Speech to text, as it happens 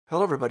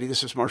Hello, everybody.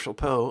 This is Marshall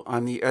Poe.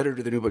 I'm the editor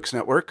of the New Books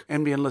Network.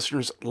 NBN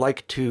listeners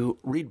like to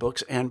read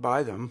books and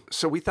buy them.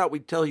 So we thought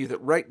we'd tell you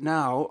that right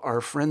now, our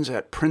friends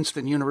at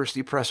Princeton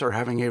University Press are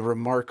having a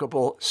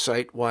remarkable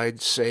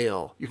site-wide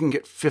sale. You can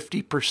get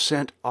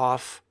 50%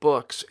 off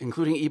books,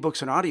 including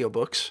ebooks and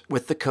audiobooks,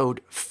 with the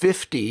code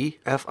 50,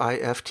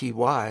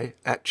 F-I-F-T-Y,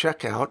 at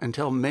checkout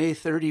until May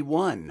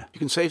 31. You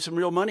can save some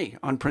real money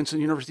on Princeton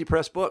University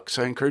Press books.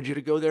 I encourage you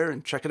to go there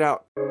and check it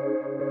out.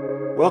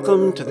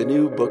 Welcome to the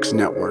New Books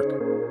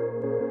Network.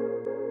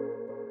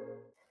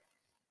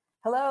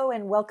 Hello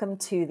and welcome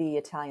to the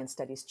Italian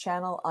Studies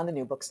channel on the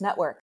New Books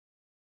Network.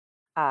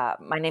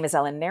 My name is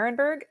Ellen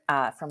Nierenberg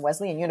from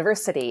Wesleyan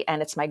University,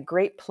 and it's my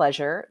great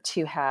pleasure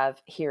to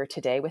have here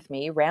today with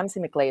me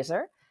Ramsey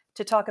McGlaser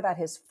to talk about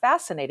his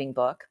fascinating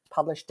book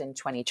published in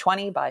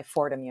 2020 by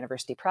Fordham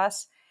University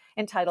Press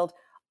entitled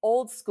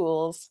Old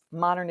Schools,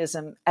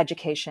 Modernism,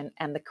 Education,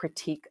 and the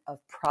Critique of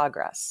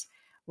Progress.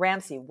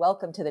 Ramsey,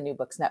 welcome to the New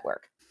Books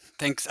Network.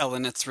 Thanks,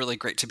 Ellen. It's really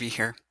great to be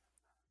here.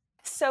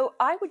 So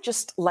I would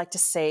just like to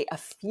say a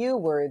few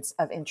words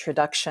of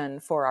introduction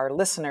for our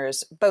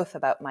listeners, both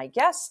about my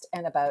guest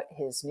and about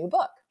his new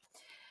book.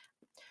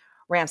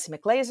 Ramsey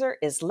McGlaser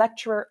is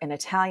lecturer in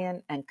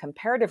Italian and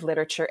comparative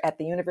literature at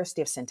the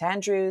University of St.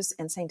 Andrews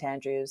in St.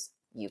 Andrews,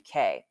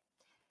 UK.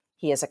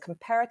 He is a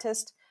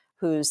comparatist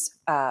whose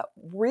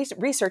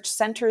research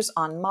centers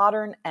on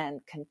modern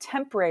and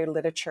contemporary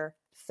literature,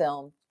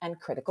 film, and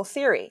critical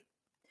theory.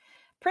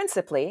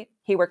 Principally,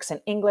 he works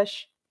in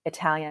English,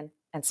 Italian,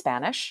 and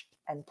Spanish,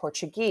 and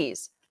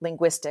Portuguese,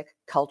 linguistic,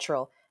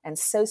 cultural, and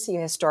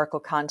socio-historical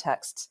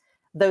contexts,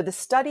 though the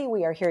study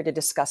we are here to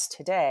discuss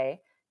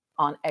today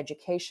on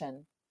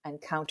education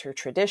and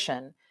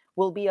counter-tradition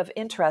will be of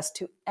interest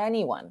to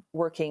anyone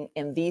working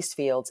in these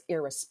fields,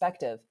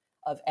 irrespective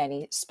of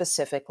any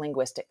specific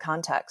linguistic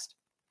context.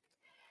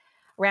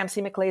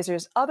 Ramsey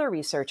McGlaser's other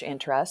research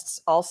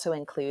interests also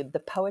include the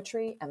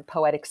poetry and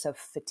poetics of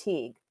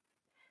fatigue,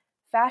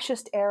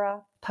 fascist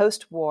era,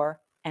 post-war,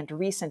 and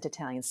recent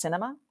Italian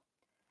cinema,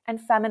 and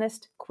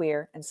feminist,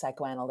 queer, and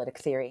psychoanalytic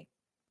theory.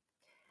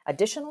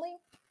 Additionally,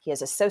 he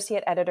is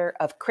associate editor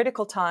of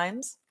Critical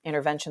Times,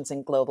 Interventions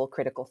in Global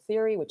Critical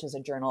Theory, which is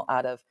a journal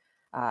out of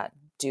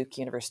Duke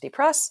University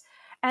Press,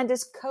 and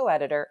is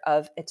co-editor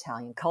of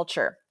Italian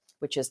Culture,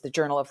 which is the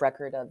journal of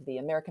record of the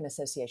American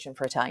Association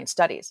for Italian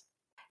Studies.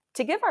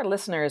 To give our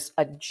listeners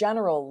a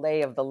general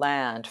lay of the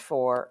land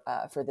for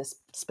this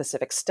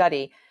specific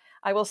study,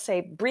 I will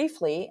say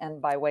briefly and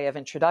by way of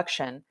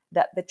introduction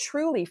that the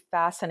truly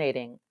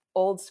fascinating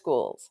Old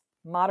Schools,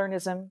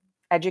 Modernism,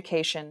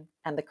 Education,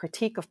 and the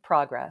Critique of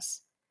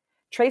Progress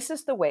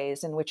traces the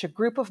ways in which a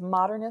group of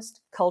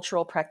modernist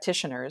cultural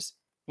practitioners,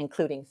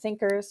 including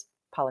thinkers,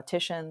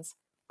 politicians,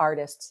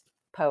 artists,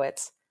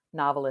 poets,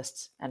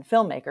 novelists, and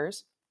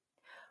filmmakers,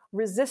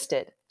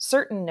 resisted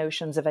certain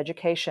notions of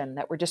education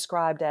that were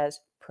described as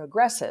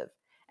progressive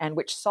and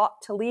which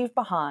sought to leave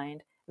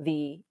behind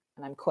the,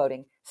 and I'm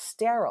quoting,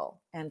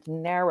 sterile and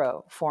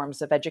narrow forms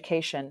of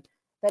education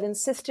that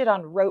insisted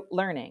on rote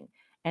learning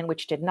and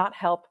which did not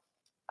help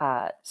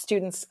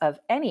students of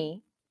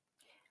any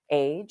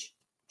age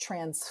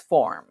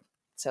transform.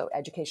 So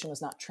education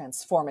was not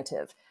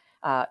transformative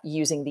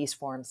using these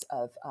forms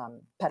of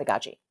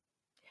pedagogy.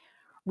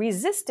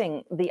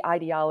 Resisting the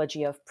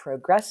ideology of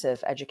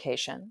progressive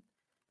education,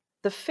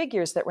 the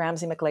figures that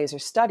Ramsey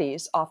McGlaser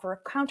studies offer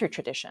a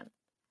counter-tradition,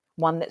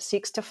 one that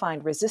seeks to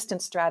find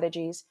resistance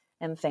strategies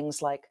in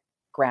things like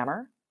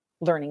grammar,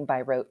 learning by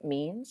rote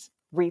means,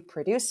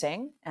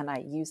 reproducing, and I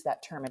use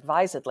that term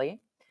advisedly,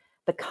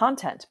 the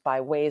content by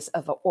ways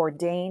of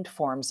ordained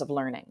forms of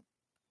learning.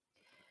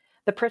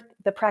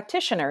 The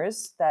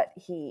practitioners that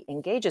he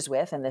engages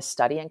with in this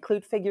study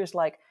include figures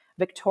like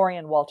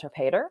Victorian Walter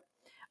Pater,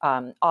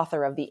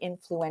 author of the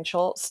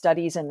influential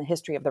Studies in the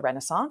History of the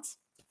Renaissance,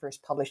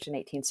 first published in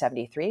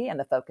 1873, and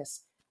the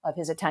focus of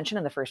his attention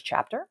in the first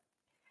chapter.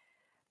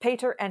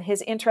 Pater and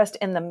his interest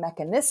in the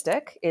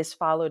mechanistic is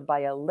followed by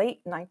a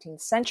late 19th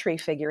century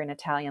figure in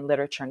Italian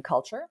literature and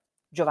culture,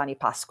 Giovanni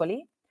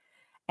Pascoli,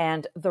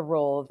 and the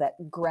role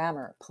that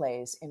grammar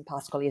plays in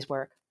Pascoli's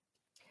work.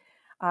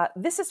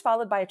 This is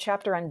followed by a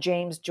chapter on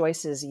James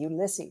Joyce's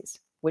Ulysses,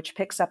 which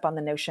picks up on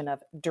the notion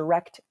of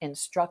direct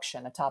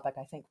instruction, a topic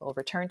I think we'll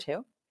return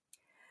to.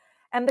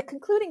 And the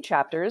concluding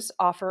chapters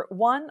offer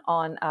one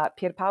on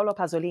Pierpaolo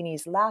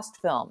Pasolini's last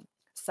film,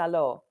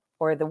 Salò,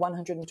 or The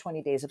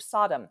 120 Days of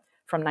Sodom,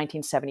 from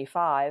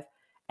 1975,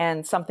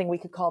 and something we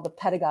could call the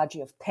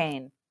pedagogy of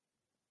pain.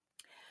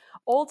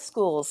 Old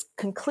Schools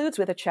concludes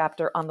with a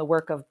chapter on the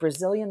work of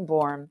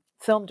Brazilian-born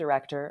film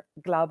director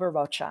Glauber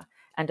Rocha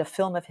and a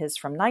film of his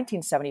from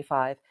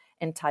 1975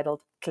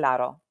 entitled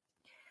Claro.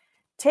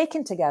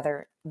 Taken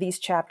together, these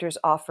chapters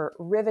offer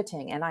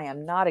riveting, and I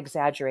am not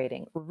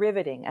exaggerating,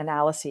 riveting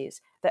analyses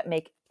that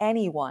make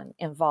anyone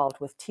involved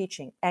with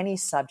teaching any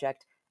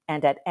subject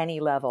and at any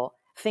level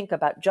think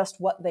about just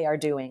what they are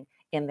doing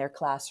in their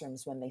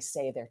classrooms when they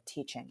say they're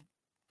teaching.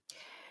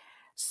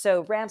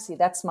 So Ramsey,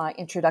 that's my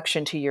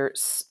introduction to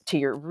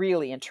your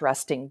really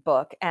interesting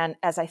book. And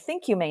as I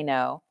think you may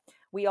know,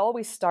 we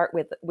always start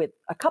with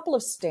a couple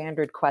of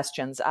standard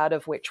questions, out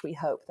of which we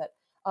hope that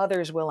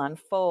others will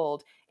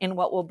unfold in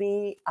what will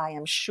be, I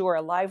am sure,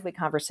 a lively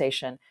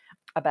conversation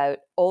about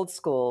old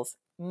schools,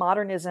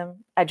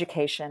 modernism,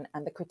 education,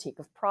 and the critique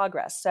of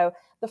progress. So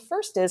the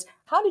first is,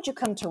 how did you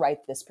come to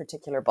write this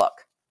particular book?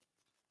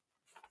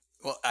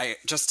 Well, I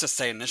just to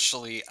say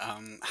initially,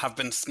 have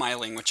been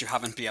smiling, which you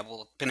haven't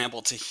been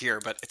able to hear,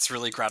 but it's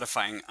really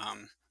gratifying,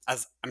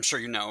 as I'm sure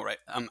you know, right?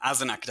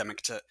 As an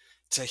academic,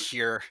 to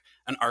hear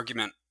an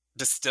argument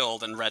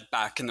distilled and read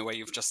back in the way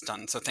you've just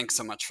done. So thanks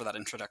so much for that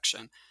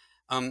introduction.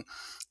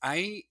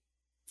 I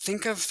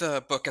think of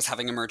the book as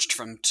having emerged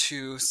from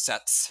two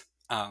sets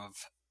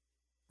of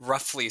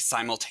roughly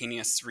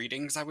simultaneous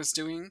readings I was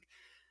doing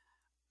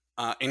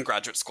in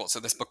graduate school. So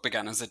this book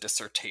began as a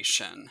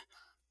dissertation.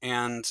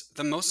 And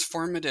the most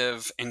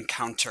formative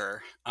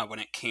encounter when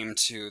it came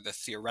to the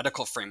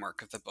theoretical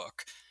framework of the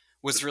book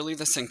was really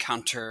this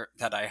encounter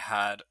that I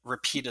had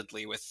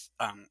repeatedly with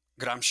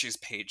Gramsci's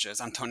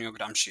pages, Antonio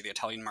Gramsci, the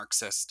Italian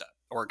Marxist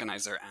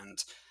organizer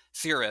and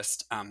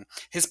theorist,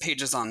 his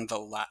pages on the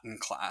Latin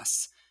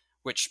class,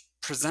 which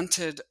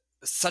presented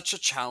such a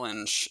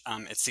challenge,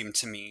 it seemed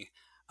to me,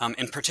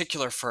 in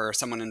particular for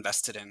someone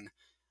invested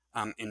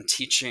in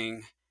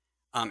teaching,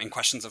 in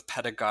questions of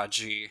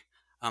pedagogy,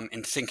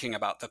 in thinking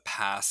about the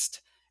past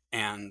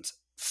and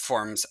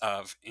forms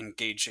of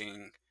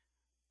engaging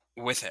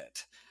with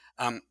it.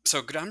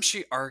 So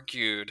Gramsci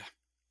argued,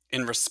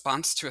 in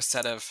response to a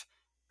set of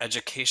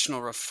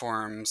educational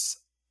reforms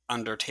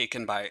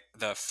undertaken by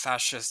the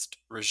fascist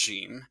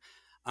regime,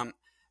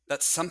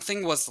 that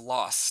something was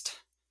lost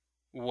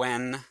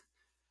when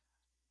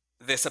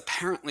this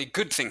apparently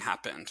good thing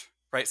happened,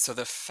 right? So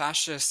the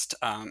fascist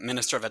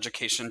Minister of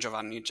Education,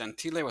 Giovanni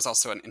Gentile, was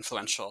also an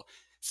influential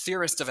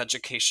theorist of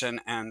education,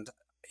 and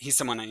he's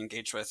someone I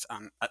engage with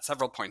at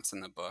several points in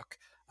the book.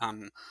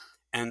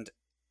 And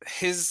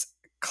his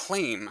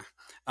claim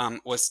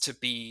was to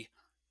be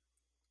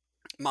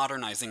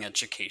modernizing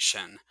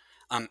education.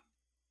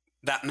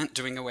 That meant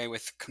doing away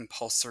with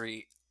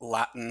compulsory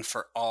Latin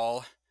for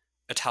all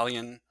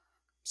Italian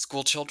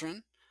school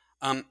children,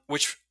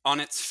 which on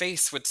its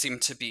face would seem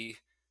to be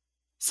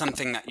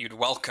something that you'd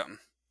welcome,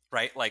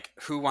 right? Like,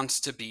 who wants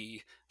to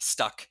be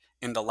stuck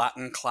in the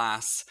Latin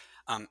class?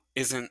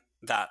 Isn't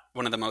that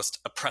one of the most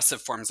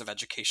oppressive forms of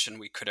education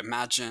we could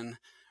imagine,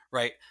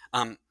 right?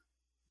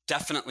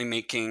 Definitely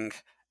making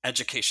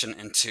education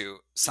into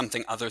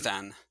something other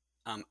than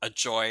a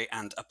joy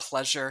and a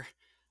pleasure.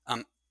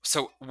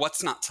 So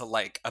what's not to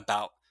like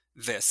about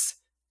this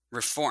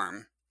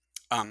reform?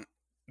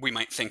 We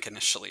might think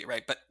initially,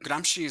 right? But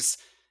Gramsci's,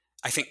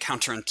 I think,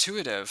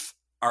 counterintuitive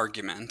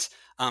argument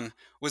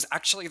was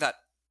actually that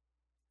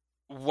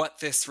what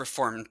this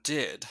reform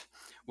did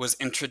was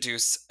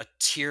introduce a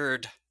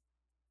tiered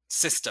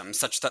system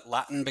such that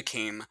Latin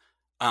became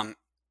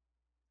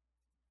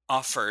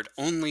offered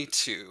only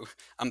to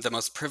the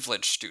most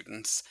privileged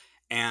students,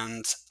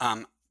 and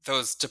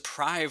those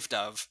deprived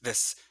of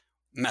this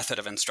method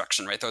of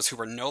instruction, right? Those who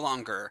were no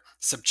longer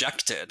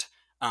subjected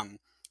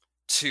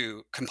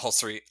to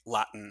compulsory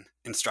Latin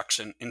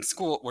instruction in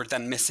school were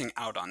then missing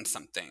out on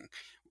something.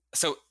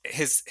 So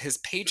his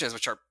pages,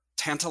 which are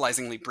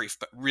tantalizingly brief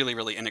but really,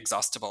 really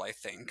inexhaustible, I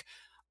think,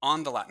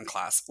 on the Latin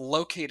class,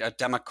 locate a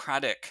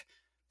democratic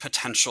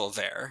potential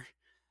there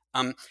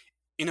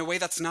in a way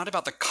that's not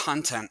about the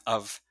content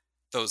of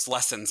those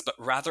lessons, but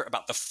rather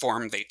about the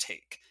form they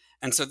take.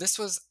 And so this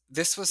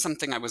was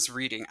something I was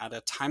reading at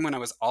a time when I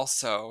was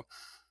also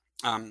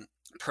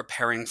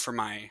preparing for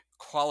my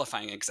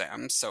qualifying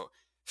exams. So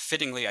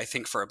fittingly, I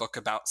think, for a book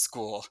about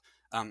school,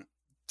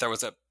 there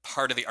was a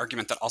part of the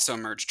argument that also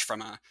emerged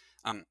from a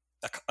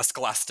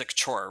scholastic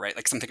chore, right?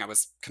 Like something I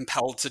was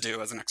compelled to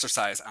do as an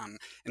exercise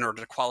in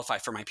order to qualify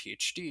for my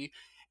PhD.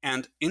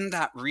 And in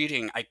that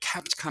reading, I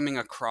kept coming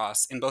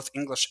across, in both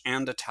English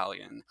and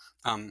Italian,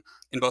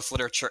 in both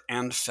literature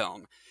and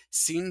film,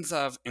 scenes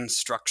of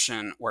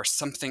instruction where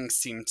something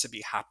seemed to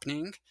be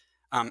happening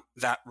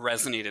that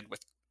resonated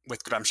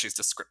with Gramsci's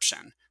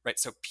description, right?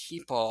 So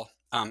people,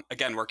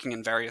 again, working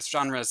in various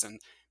genres and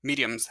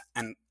mediums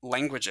and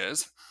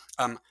languages,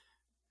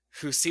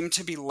 who seem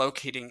to be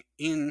locating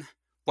in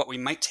what we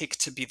might take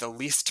to be the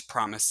least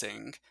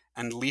promising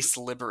and least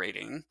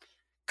liberating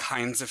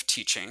kinds of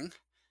teaching,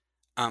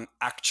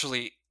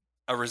 actually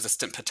a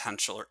resistant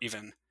potential, or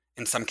even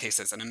in some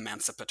cases an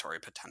emancipatory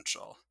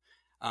potential.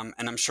 And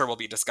I'm sure we'll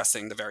be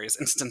discussing the various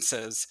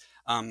instances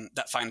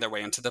that find their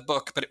way into the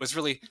book, but it was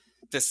really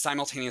this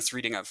simultaneous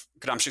reading of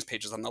Gramsci's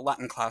pages on the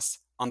Latin class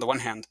on the one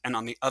hand, and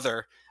on the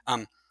other,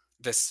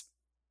 this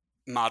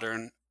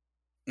modern,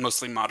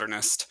 mostly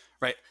modernist,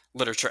 right,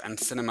 literature and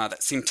cinema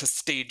that seemed to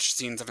stage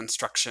scenes of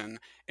instruction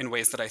in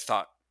ways that I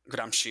thought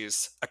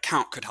Gramsci's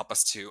account could help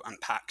us to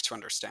unpack, to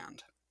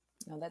understand.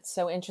 Oh, that's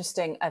so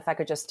interesting. If I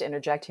could just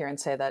interject here and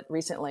say that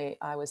recently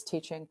I was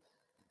teaching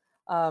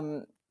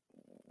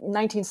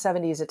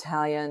 1970s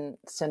Italian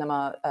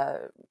cinema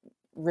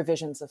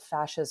revisions of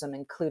fascism,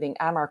 including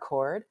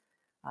Amarcord,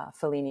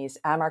 Fellini's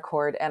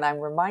Amarcord. And I'm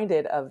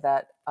reminded of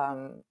that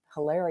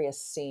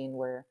hilarious scene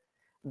where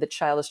the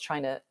child is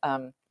trying to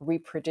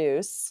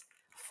reproduce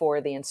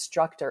for the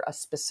instructor a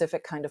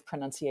specific kind of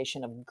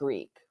pronunciation of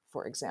Greek,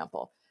 for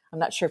example. I'm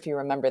not sure if you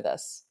remember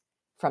this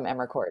from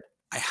Emmercord.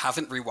 I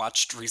haven't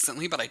rewatched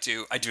recently, but I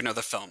do know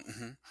the film.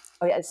 Mm-hmm.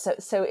 Oh yeah,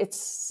 so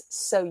it's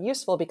so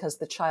useful because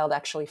the child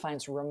actually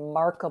finds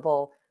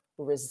remarkable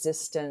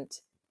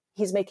resistant.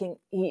 He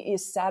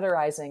is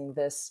satirizing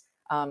this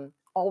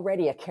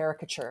already a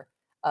caricature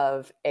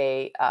of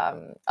a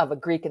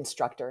Greek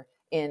instructor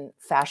in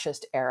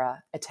fascist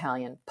era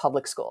Italian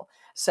public school.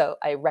 So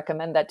I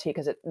recommend that to you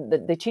because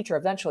the teacher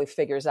eventually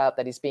figures out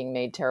that he's being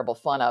made terrible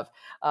fun of,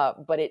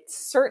 but it's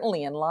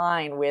certainly in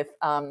line with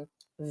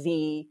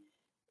the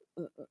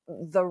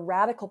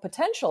radical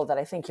potential that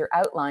I think you're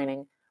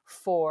outlining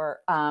for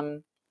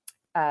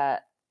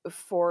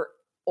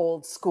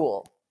old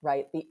school,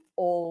 right? The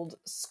old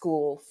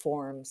school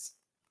forms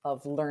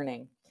of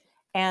learning.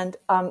 And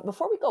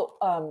before we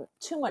go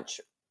too much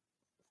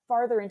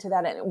farther into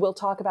that, and we'll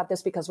talk about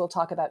this because we'll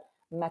talk about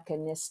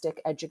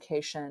mechanistic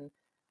education,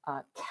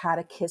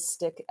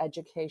 catechistic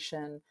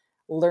education,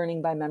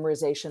 learning by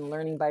memorization,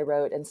 learning by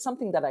rote, and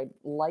something that I'd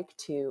like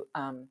to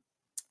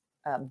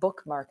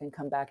bookmark and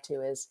come back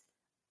to is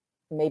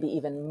maybe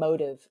even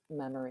motive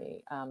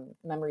memory,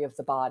 memory of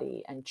the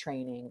body and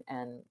training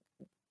and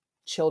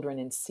children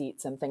in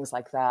seats and things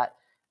like that.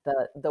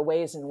 The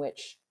ways in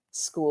which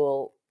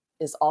school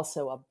is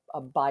also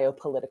a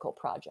biopolitical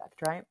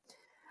project, right?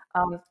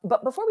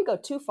 But before we go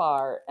too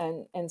far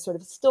and sort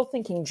of still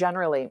thinking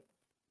generally,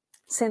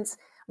 since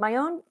my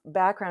own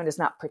background is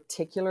not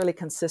particularly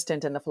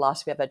consistent in the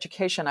philosophy of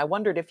education, I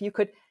wondered if you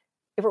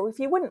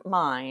wouldn't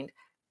mind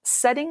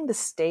setting the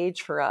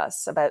stage for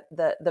us about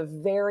the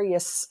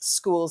various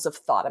schools of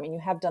thought. I mean, you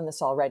have done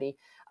this already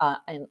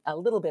in a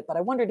little bit, but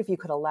I wondered if you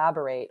could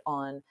elaborate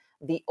on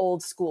the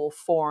old school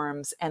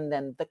forms and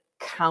then the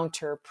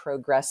counter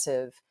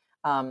progressive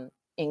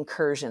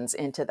incursions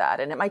into that.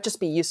 And it might just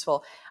be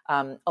useful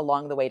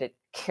along the way to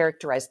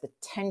characterize the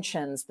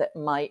tensions that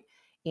might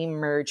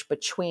emerge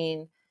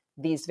between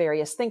these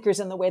various thinkers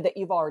in the way that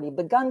you've already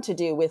begun to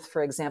do with,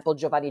 for example,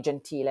 Giovanni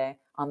Gentile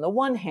on the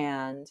one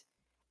hand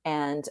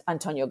and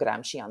Antonio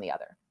Gramsci on the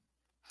other.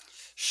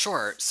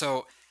 Sure.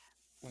 So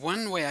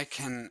one way I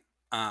can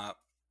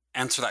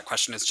answer that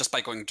question is just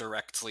by going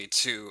directly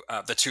to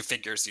the two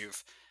figures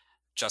you've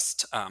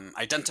just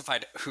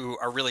identified, who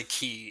are really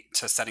key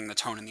to setting the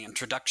tone in the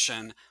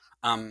introduction,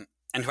 and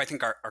who I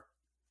think are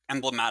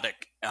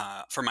emblematic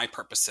for my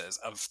purposes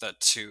of the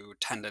two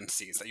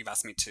tendencies that you've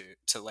asked me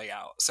to lay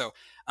out. So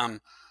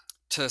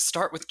to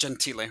start with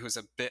Gentile, who's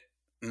a bit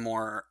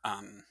more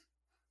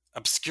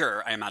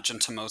obscure, I imagine,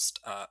 to most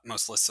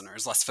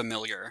listeners, less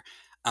familiar.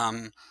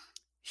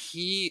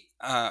 He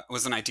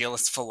was an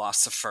idealist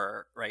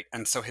philosopher, right?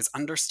 And so his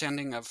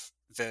understanding of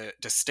the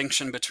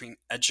distinction between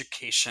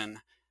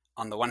education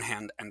on the one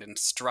hand and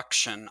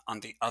instruction on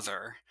the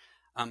other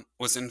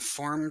was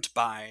informed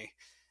by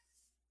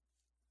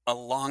a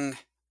long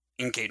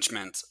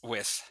engagement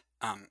with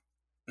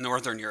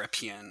Northern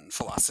European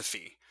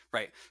philosophy,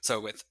 right? So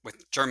with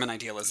German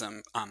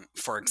idealism,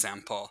 for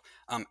example,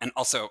 and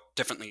also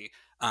differently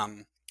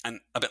and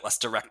a bit less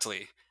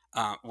directly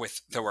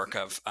with the work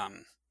of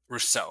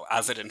Rousseau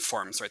as it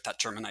informs, right, that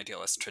German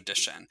idealist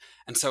tradition.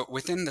 And so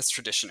within this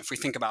tradition, if we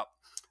think about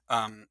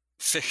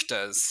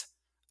Fichte's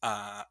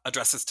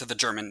addresses to the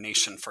German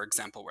nation, for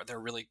example, where they're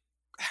really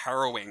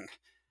harrowing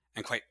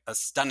and quite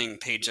stunning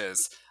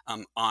pages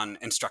on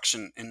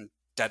instruction in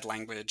dead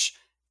language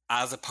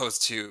as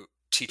opposed to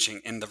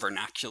teaching in the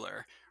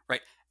vernacular,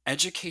 right?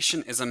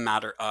 Education is a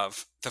matter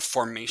of the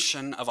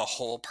formation of a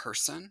whole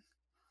person,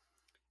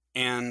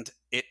 and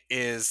it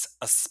is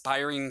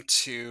aspiring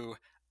to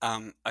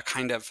a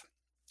kind of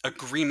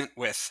agreement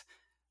with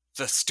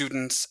the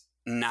student's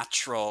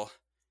natural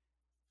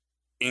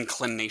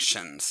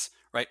inclinations,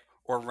 right?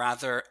 Or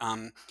rather,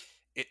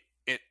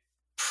 it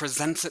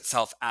presents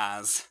itself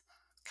as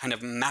kind of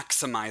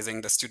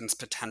maximizing the student's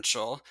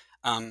potential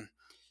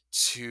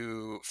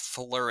to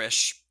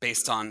flourish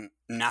based on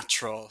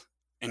natural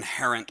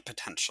inherent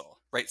potential,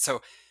 right?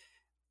 So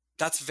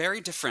that's very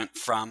different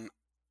from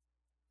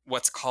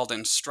what's called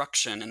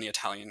instruction in the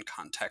Italian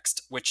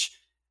context, which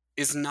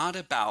is not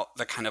about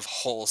the kind of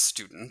whole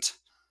student,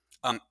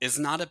 is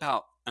not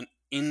about an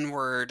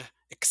inward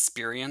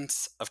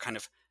experience of kind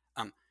of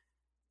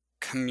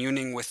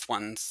communing with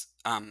one's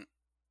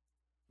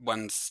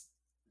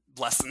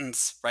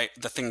lessons, right?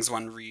 The things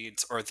one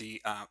reads or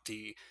the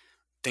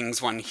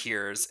things one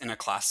hears in a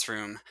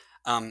classroom.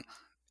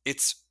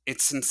 It's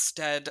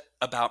instead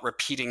about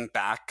repeating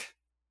back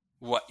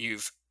what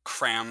you've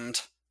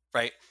crammed,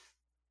 right?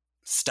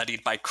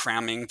 Studied by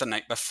cramming the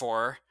night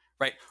before,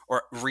 right?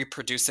 Or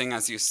reproducing,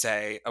 as you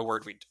say, a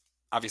word we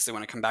obviously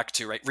want to come back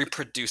to, right?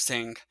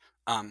 Reproducing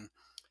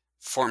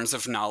forms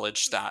of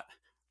knowledge that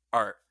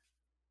are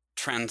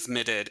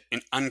transmitted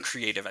in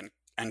uncreative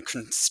and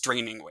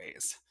constraining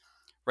ways,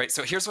 right?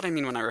 So here's what I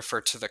mean when I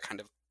refer to the kind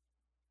of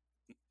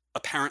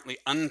apparently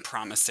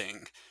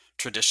unpromising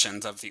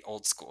traditions of the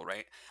old school,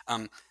 right?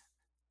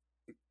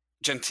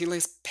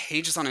 Gentile's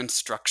pages on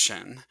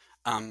instruction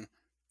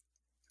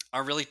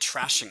are really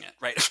trashing it,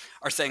 right?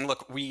 Are saying,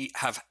 look, we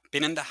have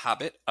been in the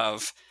habit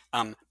of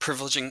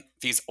privileging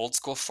these old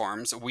school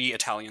forms. We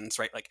Italians,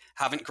 right, like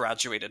haven't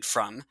graduated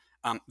from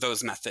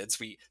those methods.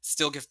 We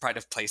still give pride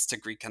of place to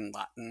Greek and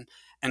Latin.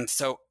 And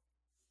so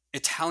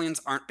Italians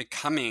aren't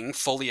becoming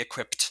fully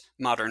equipped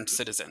modern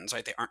citizens,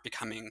 right? They aren't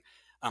becoming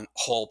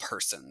whole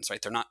persons,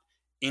 right? They're not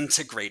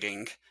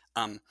integrating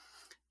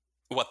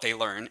what they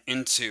learn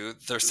into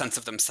their sense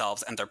of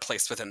themselves and their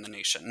place within the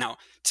nation. Now,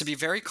 to be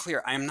very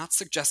clear, I am not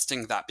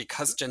suggesting that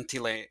because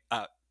Gentile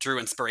drew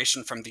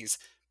inspiration from these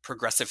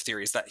progressive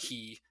theories that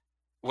he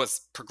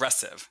was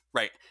progressive,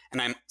 right?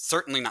 And I'm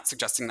certainly not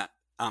suggesting that,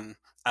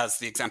 as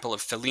the example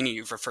of Fellini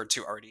you've referred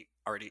to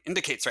already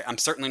indicates, right? I'm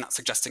certainly not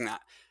suggesting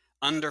that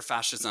under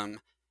fascism,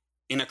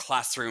 in a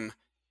classroom,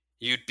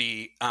 you'd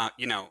be,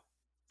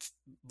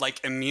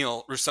 like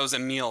Rousseau's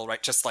Emile,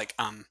 right? Just like,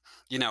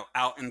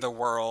 out in the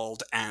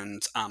world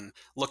and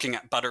looking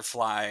at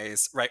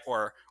butterflies, right?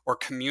 Or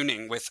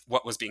communing with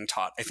what was being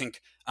taught. I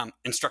think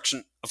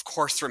instruction, of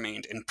course,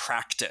 remained in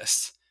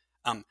practice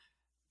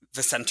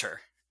the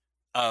center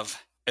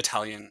of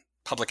Italian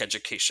public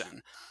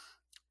education.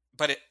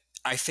 But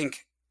I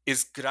think,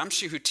 is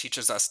Gramsci who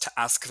teaches us to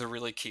ask the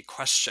really key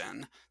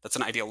question, that's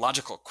an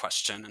ideological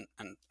question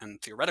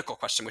and theoretical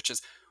question, which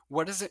is,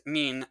 what does it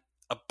mean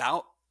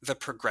about the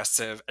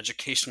progressive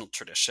educational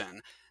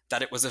tradition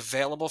that it was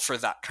available for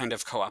that kind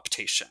of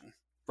co-optation,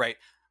 right?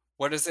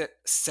 What does it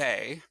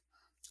say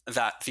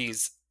that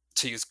these,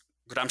 to use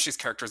Gramsci's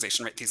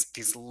characterization, right,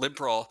 these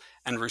liberal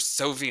and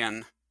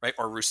Rousseauvian, right,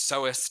 or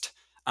Rousseauist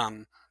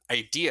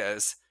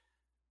ideas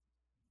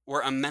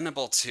were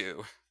amenable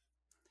to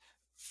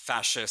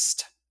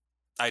fascist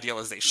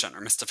idealization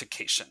or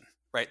mystification,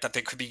 right? That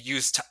they could be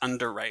used to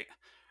underwrite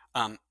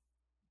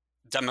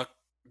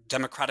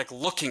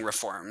democratic-looking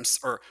reforms,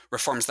 or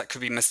reforms that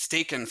could be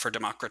mistaken for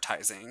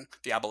democratizing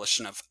the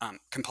abolition of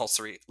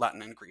compulsory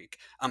Latin and Greek,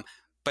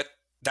 but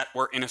that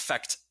were in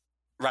effect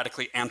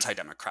radically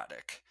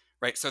anti-democratic,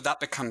 right? So that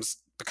becomes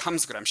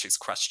Gramsci's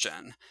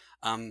question.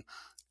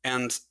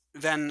 And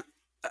then,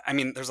 I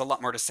mean, there's a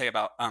lot more to say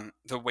about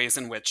the ways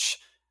in which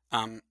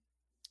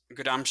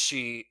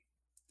Gramsci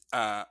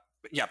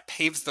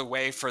paves the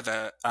way for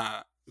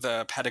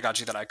the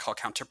pedagogy that I call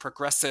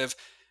counter-progressive,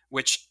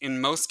 which in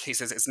most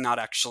cases is not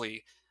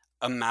actually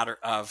a matter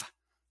of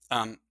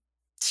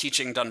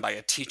teaching done by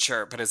a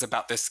teacher, but is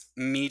about this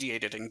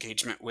mediated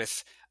engagement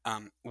with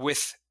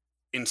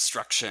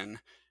instruction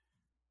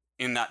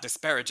in that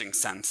disparaging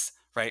sense,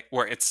 right,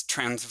 where it's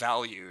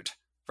transvalued,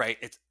 right?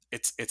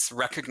 It's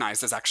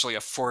recognized as actually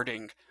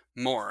affording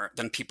more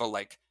than people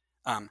like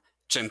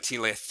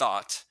Gentile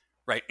thought,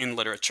 right, in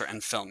literature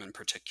and film in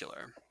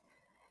particular.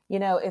 You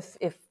know, if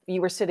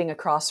you were sitting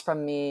across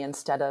from me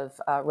instead of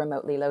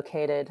remotely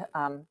located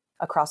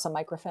across a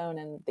microphone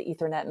and the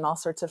Ethernet and all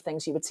sorts of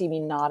things, you would see me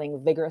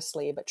nodding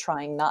vigorously, but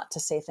trying not to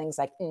say things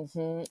like,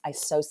 I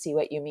so see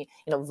what you mean,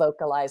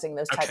 vocalizing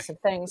those types of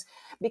things,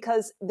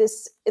 because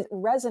it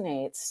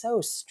resonates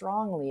so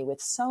strongly with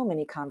so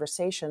many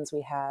conversations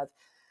we have,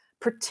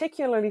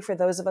 particularly for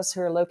those of us who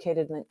are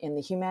located in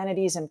the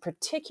humanities, and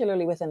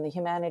particularly within the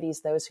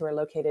humanities, those who are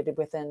located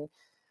within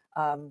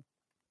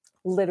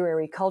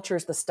literary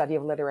cultures, the study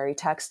of literary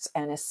texts,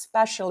 and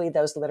especially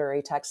those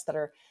literary texts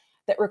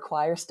that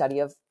require study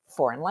of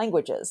foreign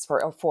languages for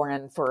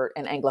an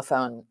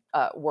Anglophone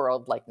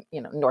world like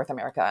North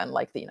America and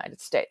like the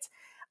United States.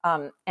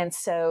 And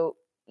so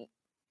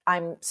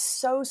I'm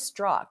so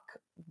struck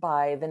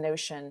by the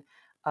notion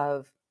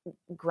of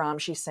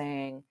Gramsci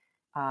saying,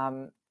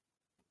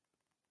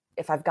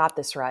 if I've got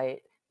this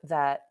right,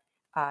 that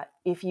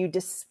if you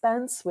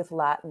dispense with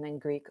Latin and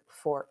Greek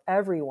for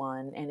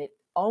everyone, and it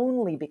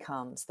only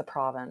becomes the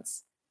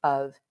province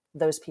of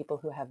those people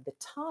who have the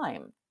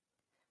time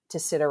to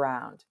sit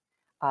around,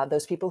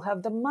 those people who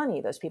have the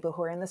money, those people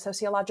who are in the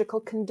sociological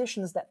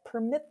conditions that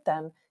permit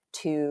them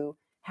to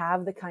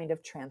have the kind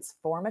of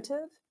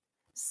transformative,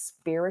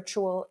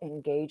 spiritual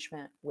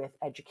engagement with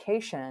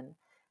education,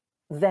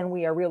 then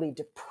we are really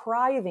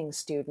depriving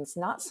students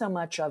not so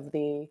much of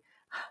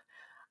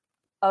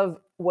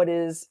what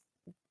is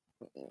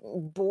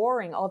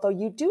boring, although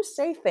you do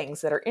say things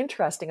that are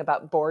interesting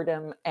about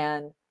boredom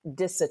and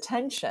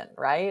disattention,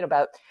 right?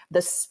 About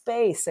the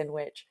space in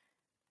which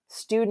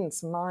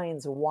students'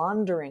 minds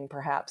wandering,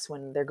 perhaps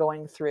when they're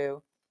going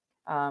through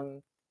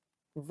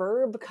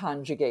verb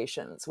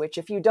conjugations, which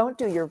if you don't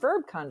do your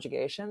verb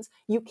conjugations,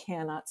 you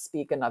cannot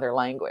speak another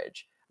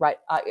language, right?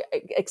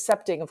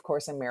 Excepting, of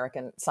course,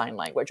 American Sign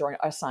Language or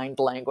assigned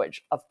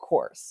language, of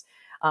course.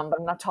 But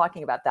I'm not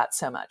talking about that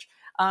so much.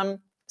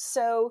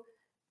 So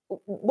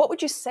what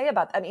would you say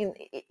about that? I mean,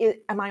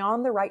 am I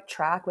on the right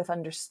track with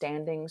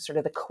understanding sort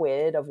of the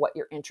quid of what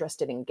you're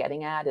interested in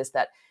getting at? Is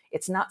that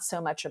it's not so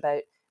much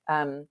about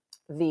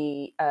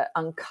the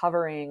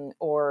uncovering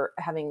or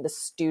having the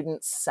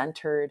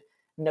student-centered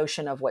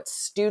notion of what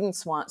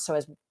students want, so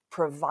as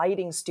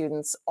providing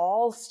students,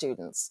 all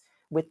students,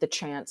 with the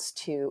chance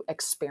to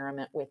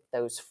experiment with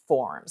those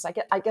forms.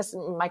 I guess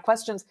my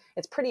questions,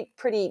 it's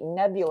pretty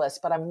nebulous,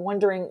 but I'm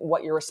wondering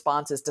what your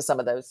response is to some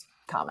of those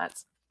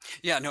comments.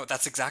 Yeah, no,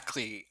 that's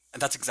exactly,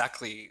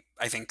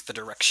 I think, the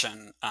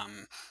direction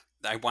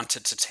I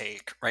wanted to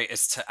take, right,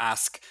 is to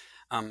ask,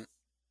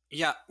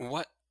 yeah,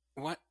 what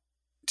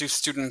do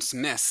students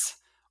miss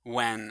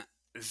when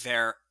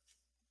they're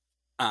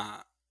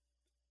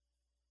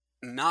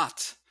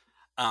not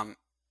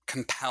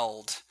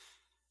compelled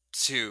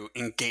to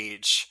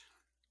engage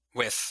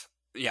with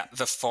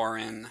the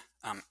foreign,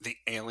 the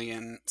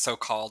alien,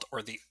 so-called,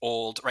 or the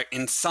old, right,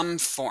 in some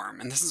form.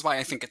 And this is why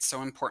I think it's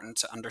so important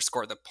to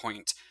underscore the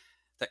point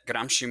that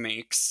Gramsci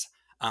makes,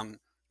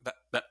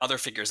 that other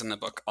figures in the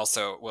book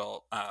also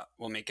will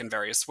make in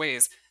various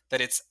ways,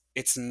 that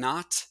it's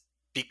not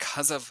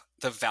because of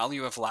the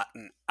value of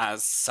Latin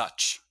as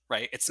such,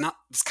 right? It's not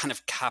this kind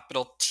of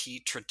capital T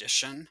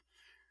tradition,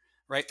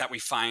 right, that we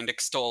find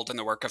extolled in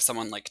the work of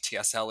someone like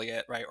T.S.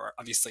 Eliot, right, or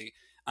obviously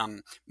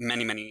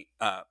many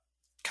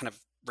kind of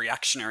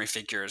reactionary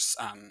figures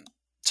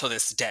to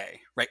this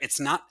day, right? It's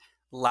not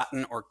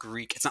Latin or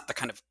Greek. It's not the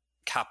kind of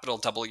capital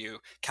W,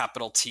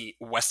 capital T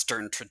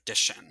Western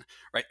tradition,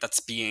 right, that's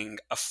being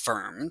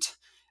affirmed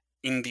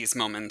in these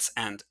moments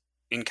and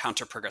in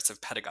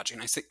counter-progressive pedagogy.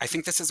 And I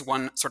think this is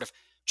one sort of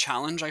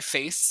challenge I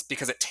face,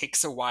 because it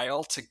takes a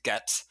while to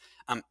get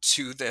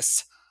to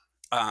this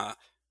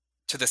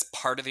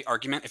part of the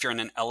argument. If you're in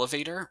an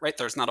elevator, right,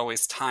 there's not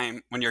always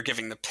time when you're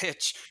giving the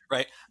pitch,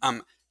 right,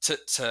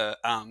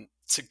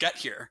 to get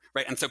here,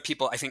 right? And so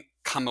people, I think,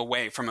 come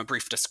away from a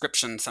brief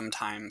description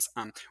sometimes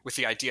with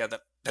the idea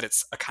that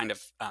it's a kind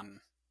of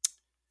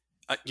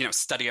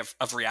study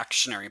of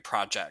reactionary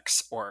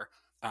projects, or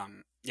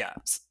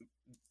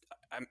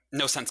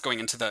no sense going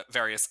into the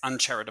various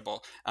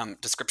uncharitable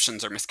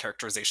descriptions or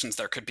mischaracterizations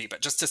there could be.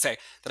 But just to say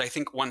that I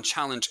think one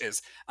challenge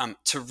is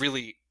to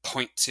really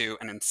point to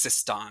and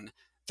insist on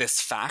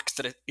this fact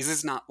that it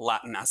is not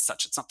Latin as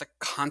such. It's not the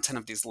content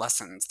of these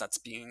lessons that's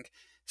being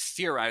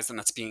theorized and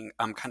that's being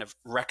kind of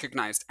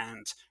recognized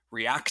and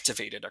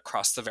reactivated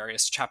across the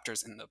various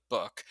chapters in the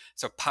book.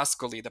 So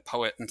Pascoli, the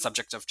poet and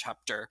subject of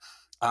chapter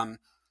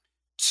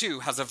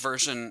 2, has a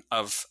version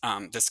of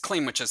this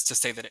claim, which is to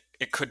say that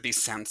it could be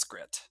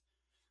Sanskrit.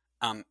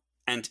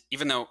 And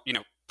even though,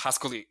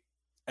 Pascoli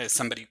is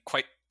somebody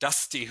quite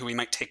dusty, who we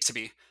might take to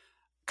be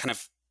kind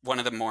of one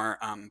of the more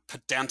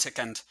pedantic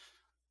and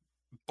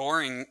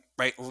boring,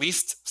 right,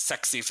 least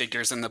sexy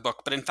figures in the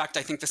book, but in fact,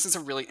 I think this is a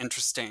really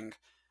interesting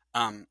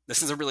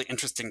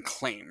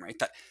claim, right?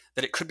 That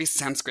it could be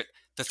Sanskrit.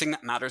 The thing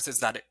that matters is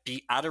that it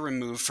be at a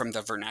remove from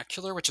the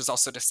vernacular, which is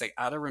also to say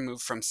at a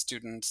remove from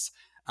students'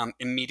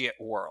 immediate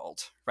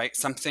world, right?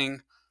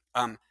 Something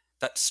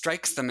that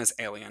strikes them as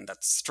alien,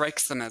 that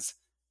strikes them as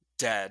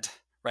dead,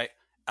 right?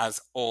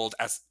 As old,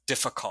 as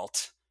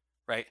difficult,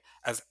 right?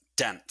 As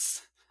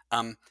dense.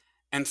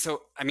 And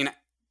so,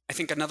 I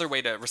think another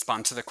way to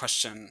respond to the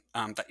question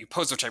that you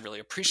posed, which I really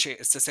appreciate,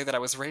 is to say that I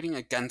was writing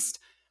against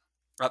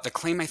the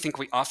claim I think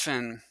we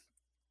often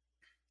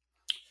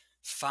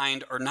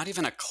find, or not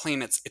even a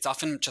claim, it's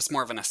often just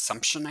more of an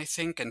assumption, I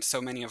think, in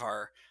so many of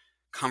our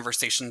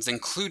conversations,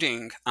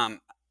 including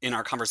in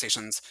our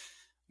conversations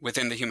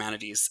within the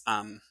humanities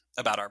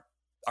about our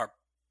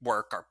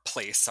work, our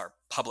place, our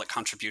public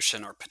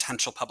contribution, or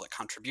potential public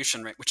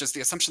contribution, right? Which is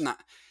the assumption that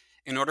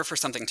in order for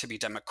something to be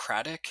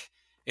democratic,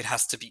 it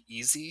has to be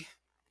easy.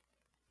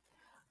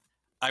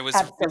 I was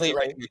really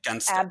writing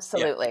against it.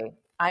 Absolutely.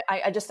 Yeah.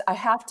 I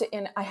have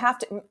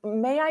to,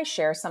 may I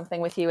share something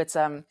with you? It's,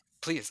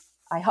 please.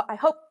 I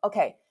hope,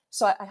 okay.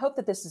 So I hope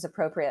that this is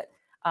appropriate.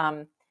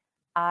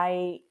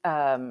 I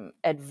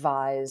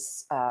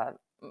advise, I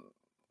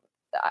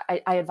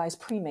advise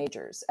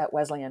pre-majors at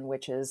Wesleyan,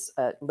 which is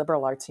a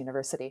liberal arts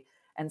university.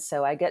 And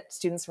so I get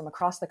students from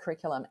across the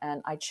curriculum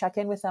and I check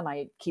in with them.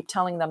 I keep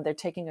telling them they're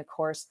taking a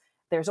course.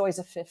 There's always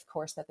a 5th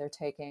course that they're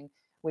taking,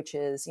 which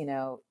is,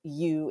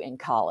 you in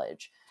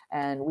college.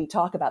 And we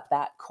talk about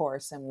that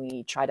course and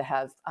we try to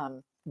have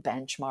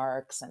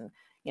benchmarks and,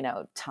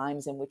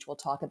 times in which we'll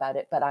talk about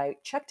it. But I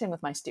checked in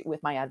with my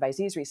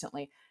advisees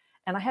recently,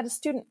 and I had a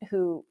student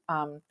who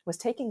was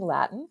taking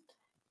Latin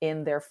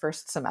in their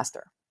first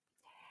semester.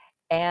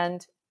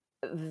 And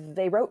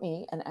they wrote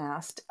me and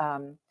asked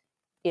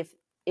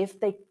if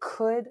they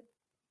could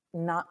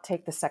not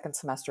take the 2nd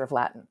semester of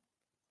Latin.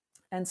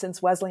 And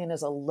since Wesleyan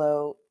is a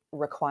low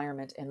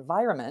requirement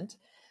environment,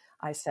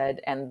 I said,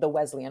 and the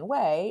Wesleyan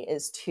way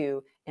is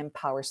to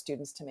empower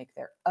students to make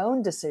their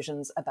own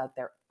decisions about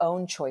their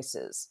own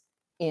choices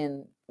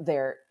in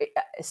their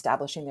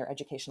establishing their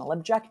educational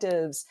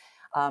objectives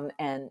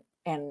and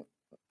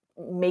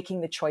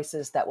making the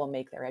choices that will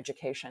make their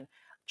education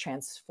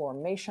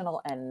transformational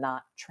and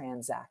not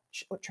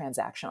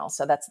transactional.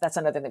 So that's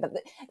another thing.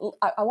 But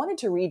I wanted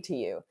to read to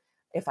you,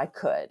 if I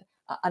could,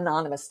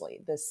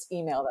 anonymously, this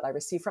email that I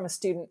received from a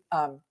student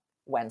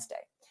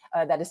Wednesday.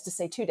 That is to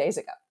say, 2 days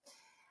ago.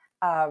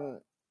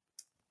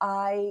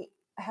 I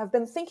have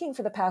been thinking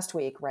for the past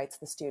week, writes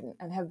the student,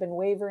 and have been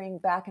wavering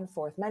back and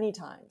forth many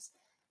times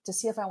to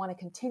see if I want to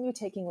continue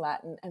taking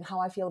Latin and how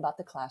I feel about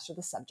the class or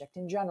the subject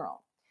in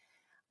general.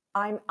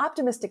 I'm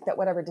optimistic that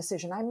whatever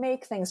decision I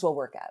make, things will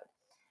work out.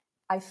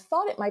 I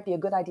thought it might be a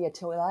good idea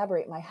to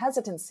elaborate my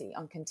hesitancy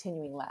on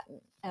continuing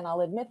Latin, and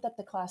I'll admit that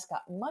the class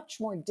got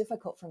much more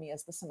difficult for me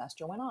as the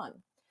semester went on.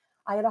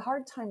 I had a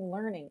hard time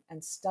learning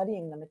and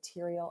studying the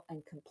material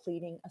and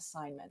completing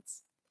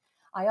assignments.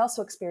 I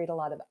also experienced a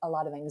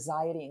lot of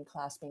anxiety in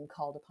class, being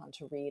called upon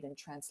to read and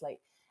translate,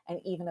 and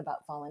even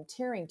about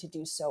volunteering to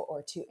do so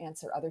or to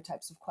answer other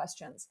types of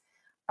questions.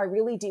 I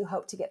really do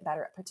hope to get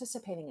better at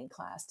participating in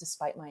class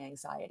despite my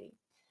anxiety.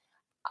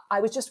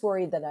 I was just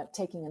worried that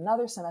taking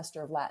another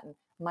semester of Latin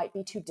might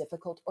be too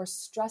difficult or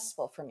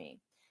stressful for me.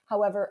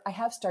 However, I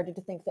have started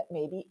to think that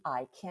maybe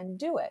I can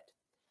do it.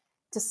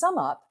 To sum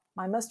up,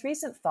 my most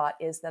recent thought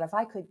is that if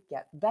I could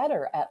get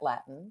better at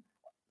Latin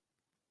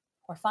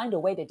or find a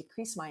way to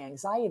decrease my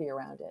anxiety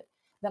around it,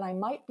 then I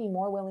might be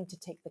more willing to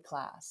take the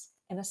class.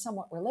 In a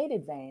somewhat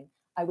related vein,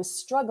 I was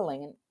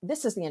struggling, and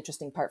this is the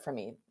interesting part for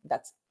me.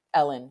 That's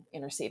Ellen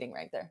interceding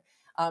right there.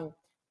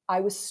 I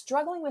was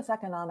struggling with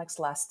economics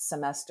last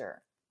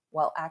semester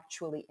while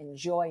actually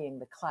enjoying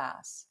the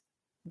class,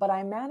 but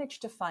I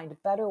managed to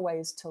find better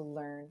ways to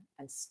learn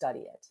and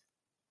study it.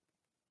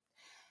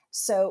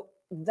 So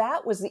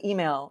that was the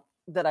email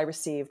that I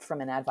received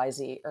from an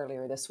advisee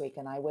earlier this week.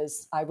 And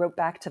I wrote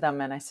back to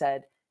them and I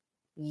said,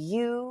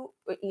 you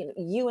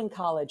in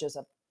college is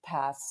a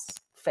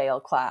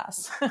pass-fail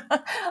class.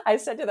 I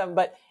said to them,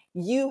 but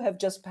you have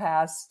just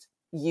passed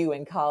you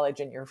in college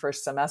in your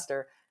first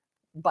semester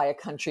by a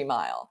country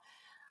mile.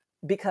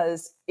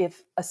 Because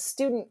if a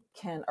student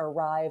can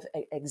arrive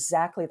at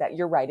exactly that,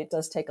 you're right, it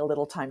does take a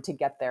little time to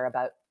get there,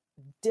 about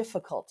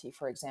difficulty,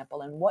 for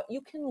example, and what you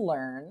can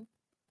learn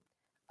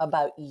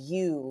about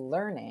you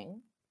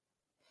learning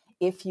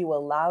if you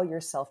allow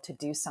yourself to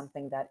do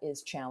something that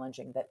is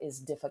challenging, that is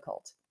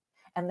difficult.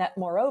 And that,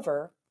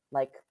 moreover,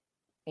 like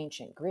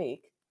ancient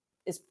Greek,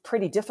 is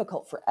pretty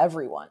difficult for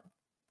everyone,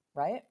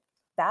 right?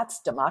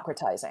 That's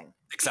democratizing.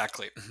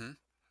 Exactly. Mm-hmm.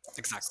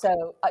 Exactly.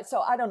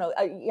 So I don't know.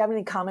 You have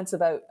any comments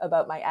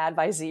about my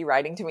advisee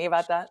writing to me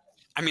about that?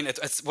 I mean,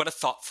 it's what a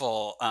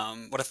thoughtful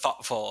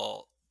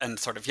and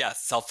sort of,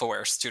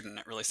 self-aware student.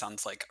 It really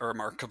sounds like a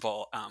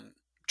remarkable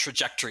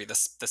trajectory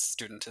this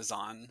student is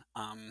on.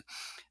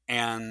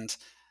 And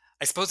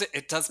I suppose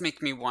it does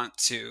make me want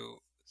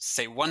to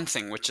say one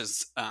thing, which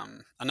is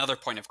another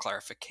point of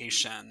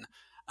clarification,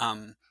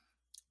 to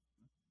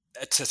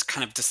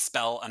kind of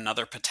dispel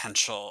another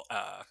potential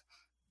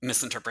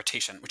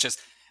misinterpretation, which is,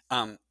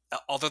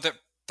 although there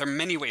are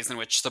many ways in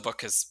which the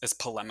book is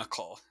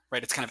polemical,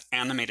 right? It's kind of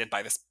animated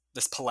by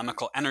this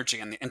polemical energy,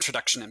 and the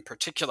introduction in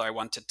particular, I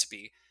wanted to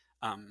be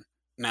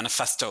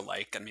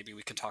manifesto-like, and maybe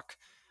we could talk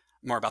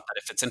more about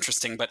that if it's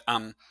interesting. But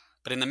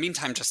in the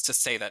meantime, just to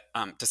say that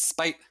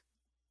despite,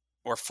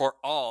 or for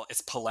all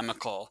its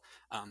polemical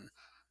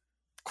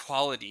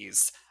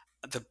qualities,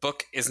 the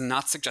book is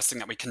not suggesting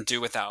that we can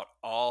do without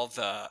all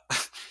the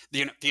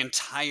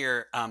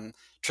entire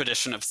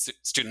tradition of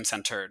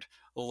student-centered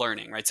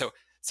learning, right?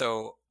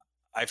 So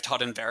I've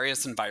taught in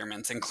various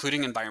environments,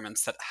 including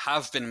environments that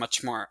have been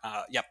much more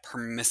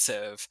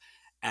permissive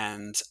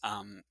and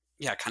kind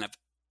of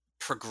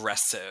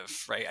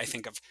progressive, right? I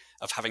think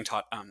of having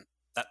taught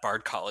at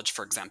Bard College,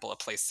 for example, a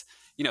place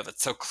that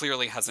so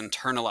clearly has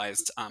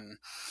internalized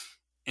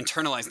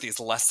these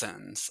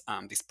lessons,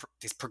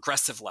 these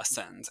progressive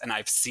lessons, and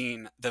I've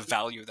seen the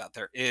value that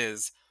there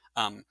is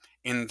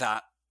in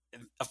that,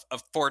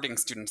 affording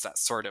students that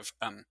sort of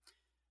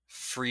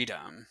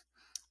freedom,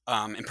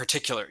 in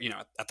particular,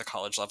 at the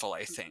college level,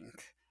 I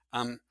think.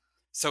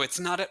 So it's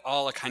not at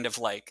all a kind of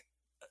like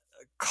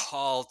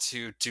call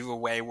to do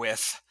away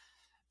with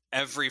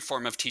every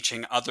form of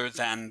teaching other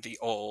than the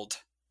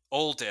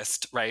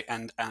oldest, right,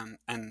 and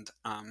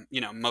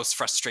most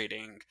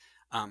frustrating,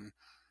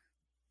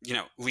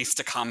 least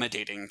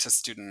accommodating to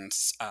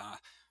students,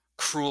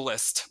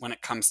 cruelest when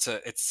it comes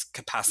to its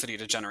capacity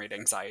to generate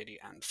anxiety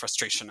and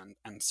frustration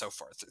and so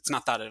forth. It's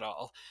not that at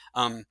all.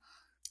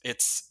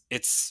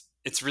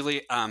 It's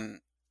really,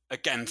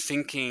 again,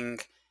 thinking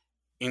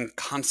in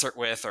concert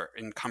with or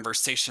in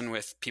conversation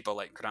with people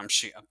like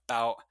Gramsci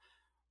about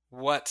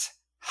what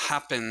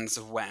happens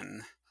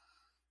when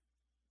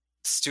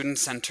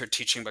student-centered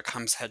teaching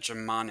becomes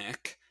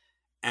hegemonic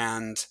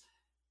and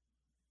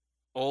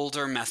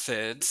older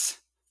methods,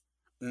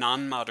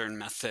 non-modern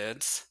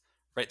methods,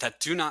 right,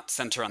 that do not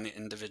center on the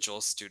individual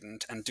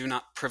student and do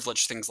not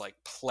privilege things like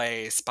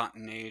play,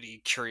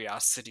 spontaneity,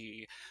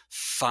 curiosity,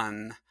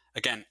 fun,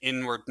 again,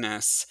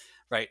 inwardness,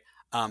 right,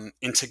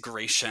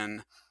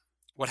 integration.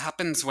 What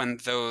happens when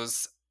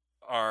those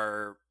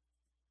are,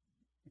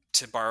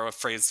 to borrow a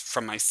phrase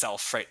from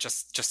myself, right,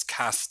 just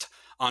cast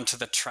onto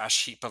the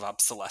trash heap of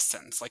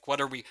obsolescence? Like, what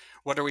are we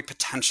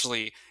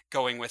potentially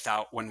going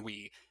without when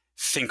we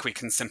think we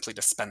can simply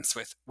dispense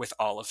with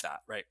all of that,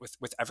 right?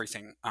 With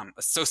everything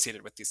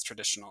associated with these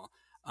traditional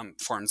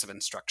forms of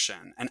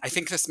instruction. And I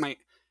think this might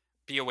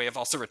be a way of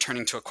also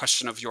returning to a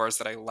question of yours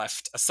that I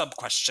left, a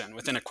sub-question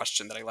within a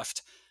question that I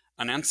left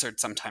unanswered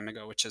some time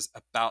ago, which is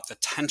about the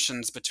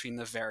tensions between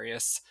the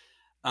various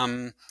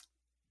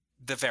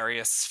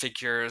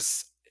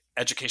figures,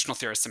 educational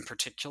theorists in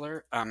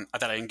particular,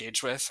 that I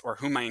engage with, or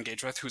whom I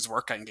engage with, whose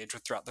work I engage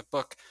with throughout the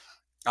book.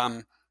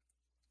 And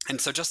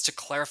so just to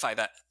clarify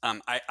that,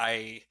 I'm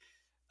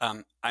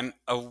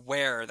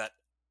aware that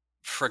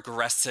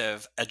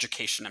progressive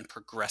education and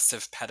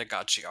progressive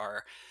pedagogy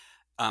are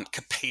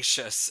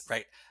capacious,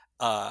 right?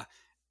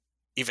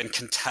 Even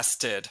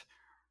contested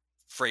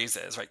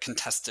phrases, right?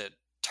 Contested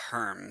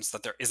terms,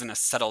 that there isn't a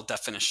settled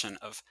definition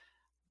of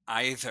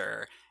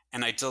either.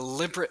 And I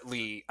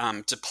deliberately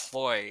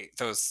deploy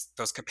those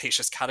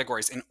capacious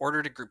categories in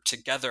order to group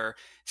together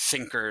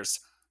thinkers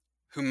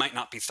who might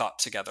not be thought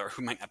together,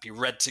 who might not be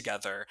read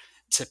together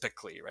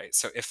typically, right?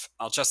 So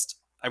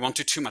I won't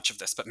do too much of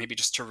this, but maybe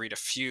just to read a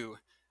few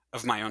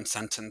of my own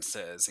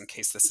sentences in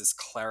case this is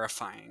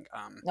clarifying.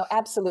 No,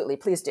 absolutely.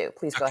 Please do.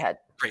 Please go ahead.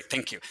 Great,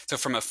 thank you. So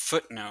from a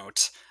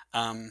footnote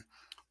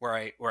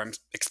where I'm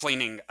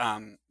explaining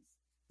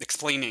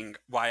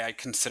why I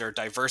consider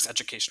diverse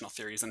educational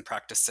theories and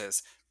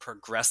practices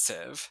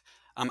progressive,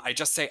 I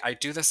just say I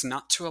do this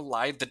not to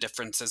elide the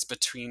differences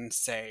between,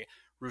 say,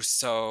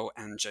 Rousseau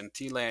and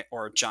Gentile,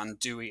 or John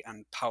Dewey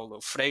and Paulo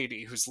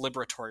Freire, whose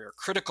liberatory or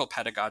critical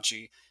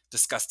pedagogy,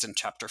 discussed in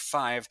Chapter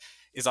 5,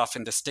 is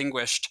often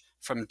distinguished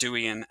from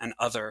Deweyan and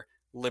other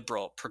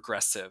liberal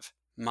progressive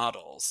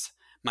models.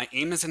 My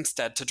aim is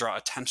instead to draw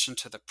attention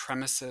to the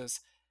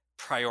premises,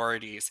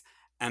 priorities,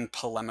 and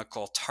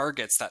polemical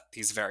targets that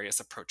these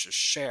various approaches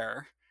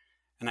share.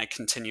 And I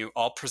continue,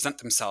 all present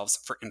themselves,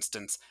 for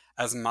instance,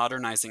 as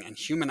modernizing and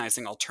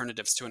humanizing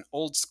alternatives to an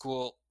old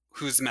school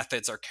whose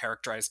methods are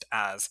characterized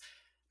as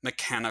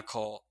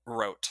mechanical,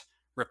 rote,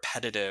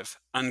 repetitive,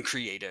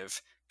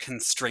 uncreative,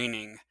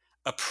 constraining,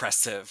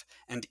 oppressive,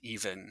 and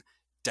even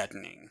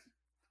deadening.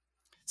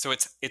 So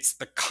it's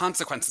the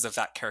consequences of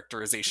that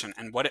characterization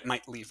and what it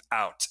might leave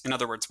out. In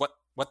other words,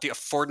 what the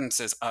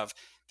affordances of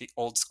the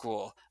old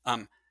school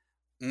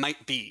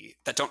might be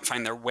that don't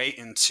find their way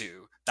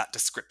into that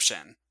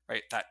description,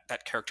 right?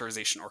 That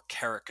characterization or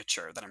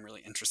caricature that I'm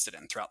really interested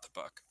in throughout the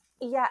book.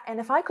 Yeah, and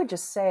if I could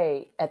just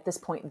say at this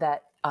point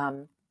that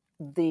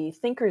the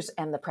thinkers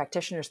and the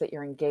practitioners that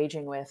you're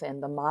engaging with in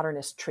the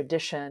modernist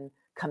tradition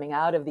coming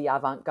out of the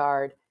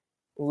avant-garde,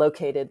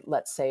 located,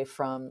 let's say,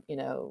 from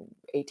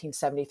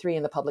 1873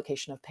 in the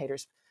publication of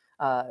Pater's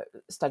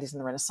Studies in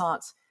the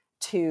Renaissance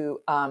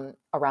to around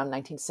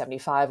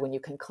 1975 when you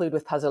conclude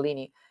with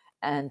Pasolini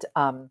and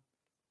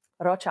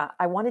Rocha,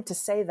 I wanted to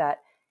say that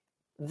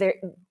there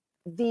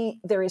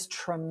is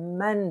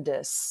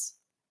tremendous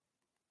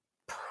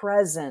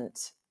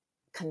present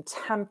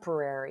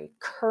contemporary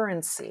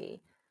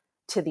currency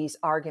to these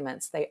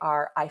arguments. They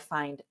are, I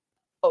find,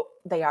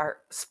 they are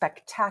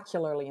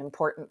spectacularly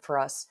important for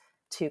us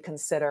to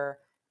consider,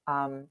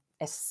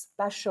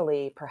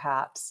 especially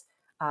perhaps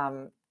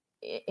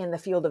in the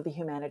field of the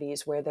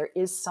humanities, where there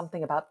is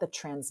something about the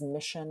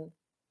transmission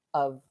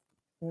of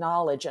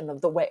knowledge and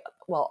of the way,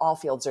 well, all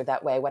fields are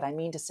that way. What I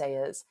mean to say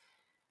is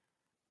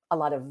a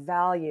lot of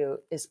value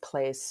is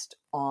placed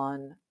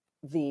on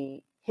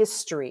the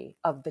history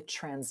of the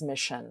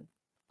transmission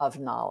of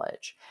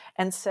knowledge.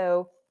 And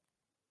so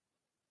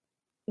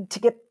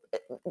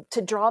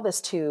to draw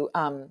this to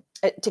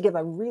give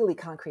a really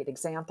concrete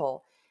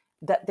example,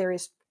 that there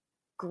is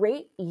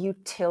great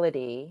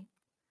utility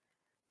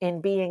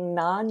in being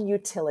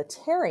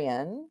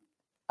non-utilitarian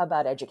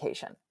about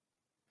education.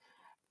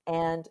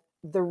 And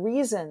the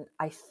reason,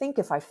 I think,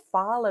 if I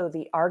follow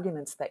the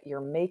arguments that you're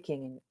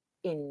making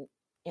in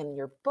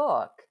your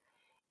book,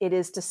 it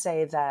is to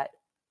say that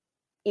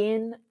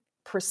in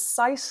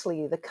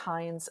precisely the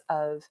kinds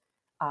of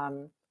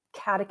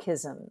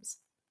catechisms,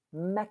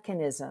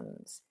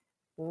 mechanisms,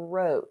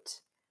 rote,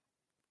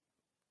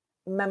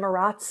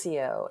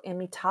 memoratio,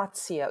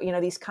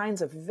 imitatio, these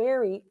kinds of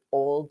very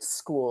old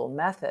school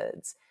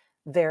methods,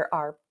 there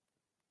are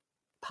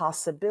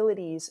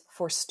possibilities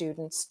for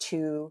students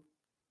to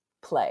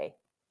play.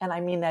 And I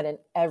mean that in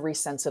every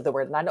sense of the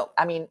word.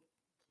 And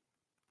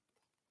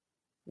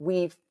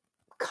we've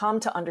come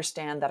to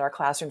understand that our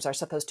classrooms are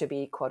supposed to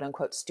be quote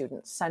unquote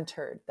student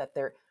centered,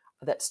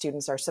 that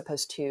students are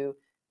supposed to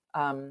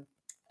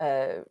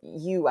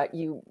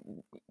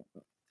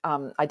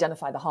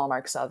identify the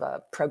hallmarks of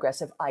a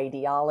progressive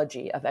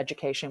ideology of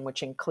education,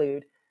 which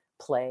include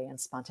play and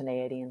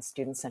spontaneity and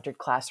student-centered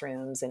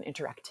classrooms and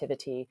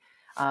interactivity,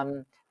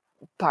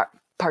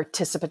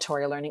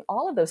 participatory learning.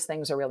 All of those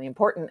things are really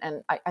important.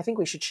 And I think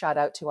we should shout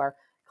out to our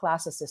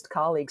classicist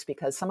colleagues,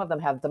 because some of them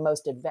have the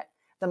most,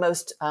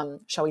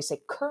 shall we say,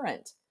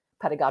 current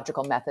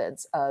pedagogical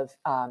methods of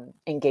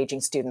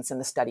engaging students in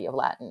the study of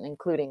Latin,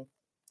 including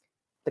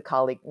the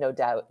colleague, no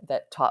doubt,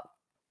 that taught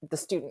the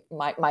student,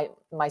 my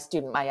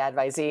student, my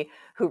advisee,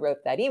 who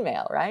wrote that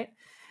email, right?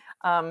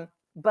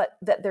 But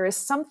that there is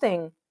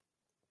something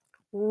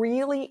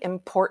really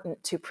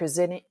important to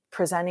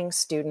presenting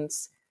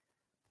students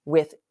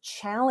with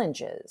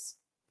challenges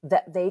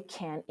that they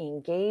can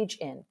engage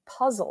in,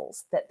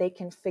 puzzles that they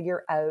can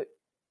figure out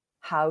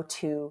how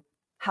to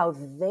how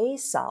they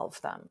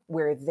solve them,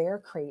 where their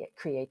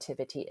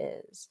creativity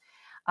is.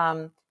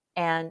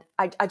 And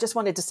I just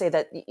wanted to say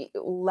that,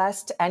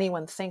 lest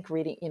anyone think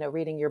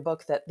reading your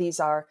book that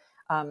these are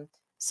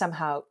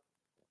somehow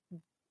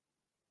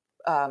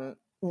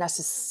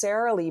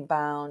necessarily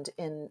bound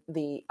in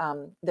the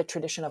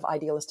tradition of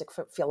idealistic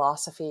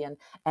philosophy and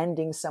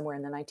ending somewhere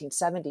in the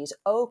 1970s.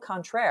 Au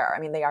contraire, I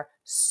mean, they are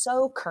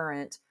so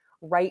current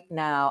right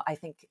now. I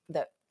think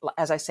that,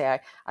 as I say,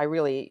 I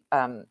really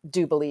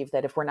do believe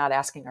that if we're not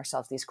asking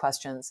ourselves these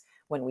questions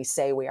when we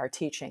say we are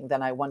teaching,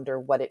 then I wonder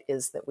what it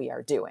is that we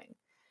are doing.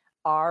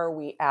 Are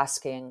we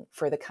asking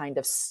for the kind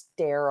of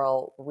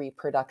sterile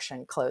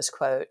reproduction, close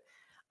quote,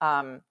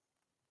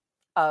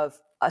 of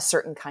a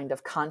certain kind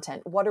of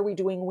content? What are we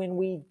doing when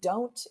we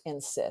don't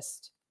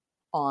insist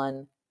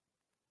on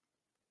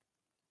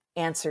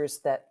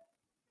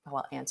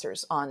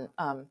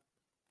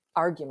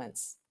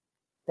arguments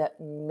that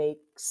make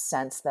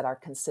sense, that are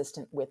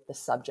consistent with the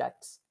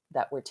subjects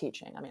that we're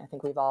teaching? I mean, I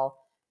think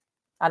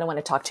I don't want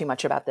to talk too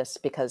much about this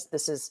because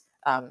this is,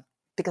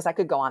 because I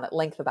could go on at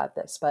length about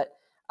this, but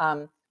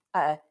I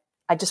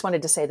just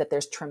wanted to say that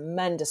there's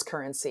tremendous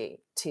currency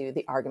to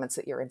the arguments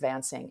that you're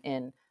advancing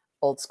in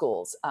Old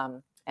Schools.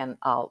 And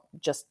I'll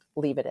just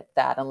leave it at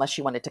that, unless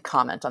you wanted to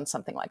comment on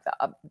something like that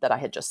that I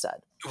had just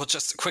said. Well,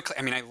 just quickly,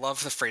 I mean, I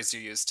love the phrase you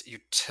used,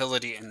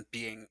 utility and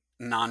being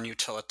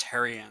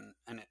non-utilitarian.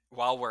 And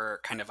while we're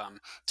kind of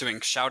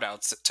doing shout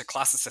outs to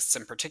classicists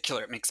in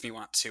particular, it makes me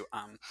want to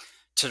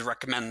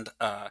recommend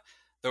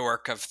the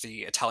work of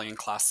the Italian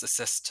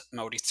classicist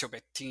Maurizio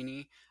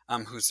Bettini,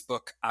 whose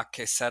book A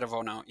che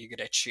servono I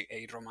Greci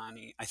e I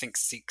Romani, I think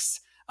seeks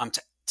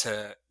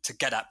to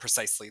get at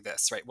precisely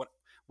this, right?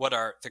 What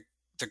are the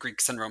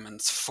Greeks and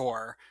Romans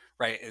for,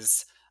 right?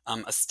 Is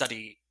a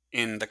study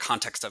in the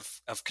context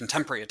of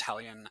contemporary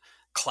Italian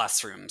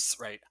classrooms,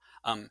 right?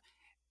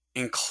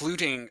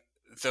 Including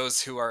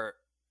those who are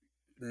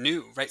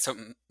new, right? So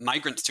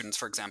migrant students,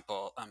 for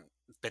example,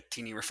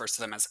 Bettini refers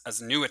to them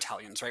as new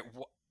Italians, right?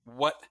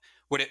 What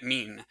would it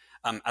mean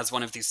as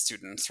one of these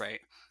students,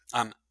 right,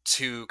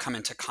 to come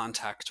into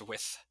contact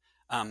with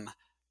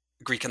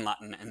Greek and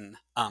Latin in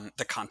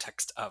the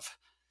context of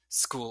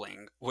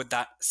schooling? Would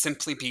that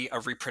simply be a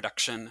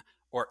reproduction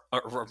or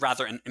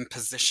rather an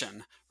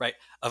imposition, right,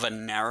 of a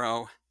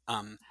narrow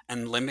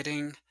and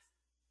limiting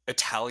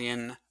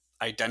Italian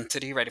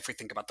identity, right? If we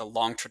think about the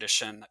long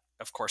tradition,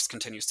 of course,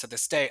 continues to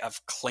this day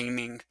of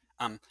claiming,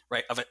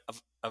 right, of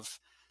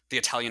the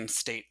Italian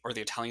state or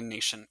the Italian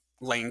nation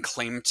laying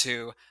claim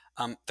to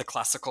the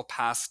classical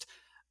past.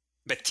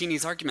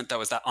 Bettini's argument,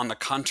 though, is that on the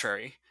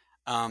contrary,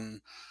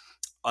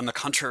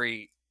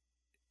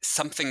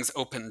 something's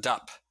opened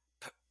up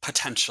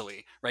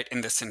potentially, right,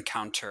 in this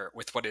encounter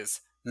with what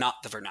is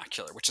not the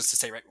vernacular, which is to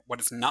say, right,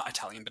 what is not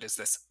Italian, but is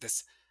this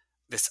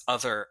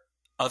other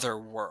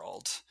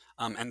world.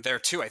 And there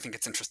too, I think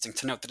it's interesting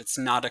to note that it's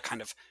not a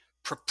kind of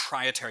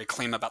proprietary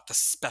claim about the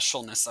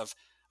specialness of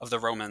the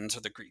Romans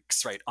or the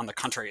Greeks, right? On the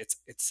contrary,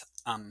 it's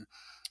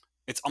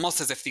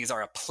almost as if these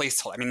are a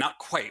placeholder. I mean, not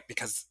quite,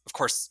 because of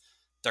course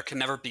there can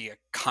never be a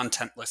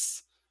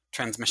contentless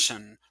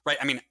transmission, right?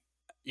 I mean,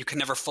 you can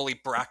never fully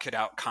bracket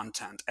out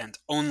content and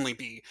only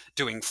be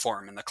doing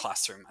form in the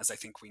classroom, as I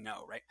think we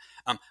know, right?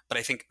 But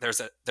I think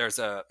there's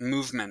a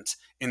movement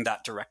in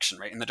that direction,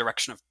 right? In the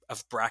direction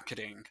of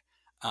bracketing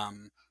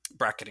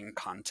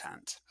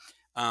content.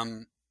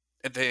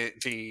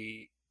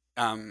 The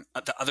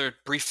other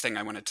brief thing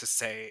I wanted to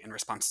say in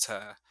response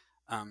to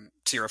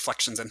your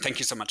reflections, and thank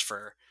you so much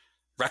for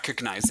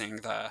recognizing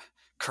the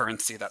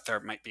currency that there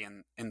might be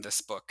in this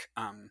book.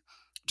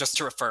 Just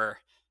to refer,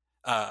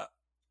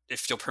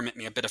 if you'll permit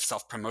me, a bit of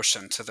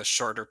self-promotion to the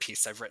shorter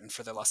piece I've written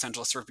for the Los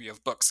Angeles Review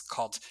of Books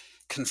called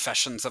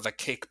Confessions of a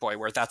Cake Boy,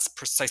 where that's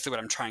precisely what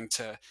I'm trying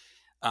to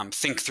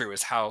think through,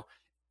 is how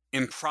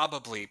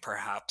improbably,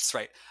 perhaps,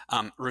 right,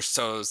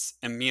 Rousseau's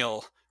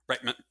Emile, right,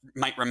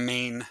 might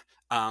remain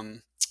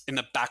in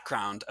the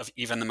background of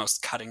even the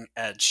most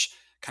cutting-edge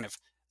kind of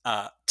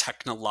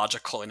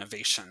technological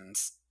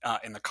innovations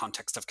in the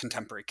context of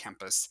contemporary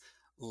campus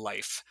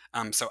life.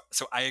 So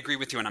I agree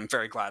with you, and I'm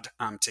very glad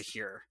to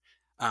hear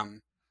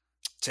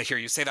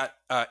you say that.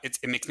 It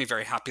makes me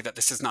very happy that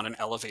this is not an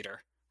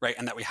elevator, right,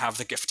 and that we have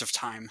the gift of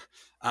time.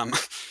 Well,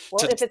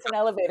 if it's an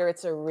elevator,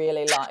 it's a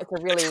really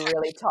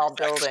really tall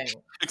building.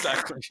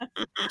 Exactly.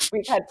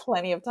 We've had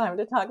plenty of time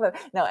to talk about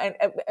it. No,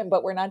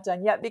 but we're not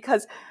done yet,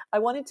 because I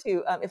wanted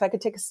to, if I could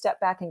take a step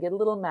back and get a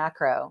little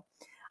macro,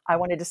 I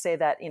wanted to say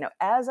that,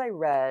 as I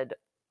read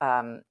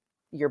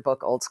your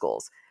book, Old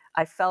Schools,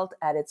 I felt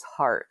at its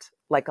heart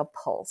like a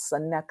pulse, a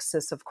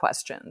nexus of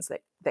questions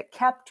that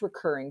kept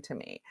recurring to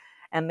me.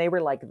 And they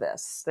were like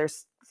this.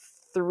 There's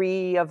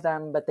 3 of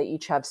them, but they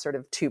each have sort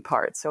of 2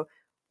 parts. So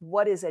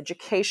what is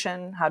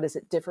education? How does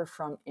it differ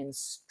from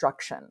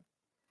instruction?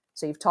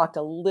 So you've talked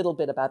a little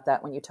bit about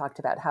that when you talked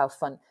about how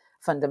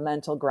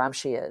fundamental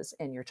Gramsci is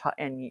in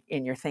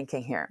your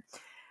thinking here.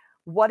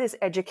 What is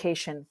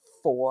education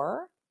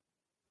for,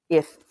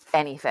 if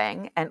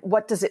anything? And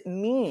what does it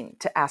mean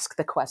to ask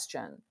the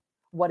question,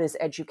 what is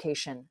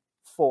education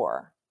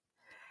for?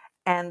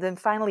 And then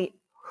finally,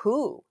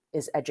 who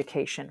is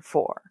education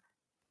for?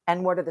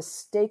 And what are the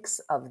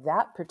stakes of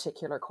that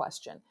particular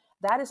question?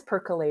 That is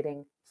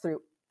percolating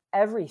through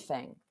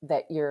everything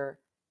that you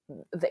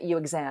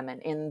examine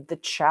in the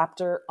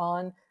chapter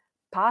on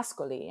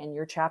Pascoli, in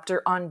your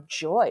chapter on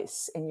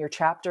Joyce, in your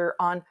chapter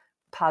on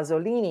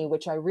Pasolini,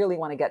 which I really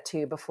want to get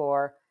to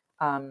before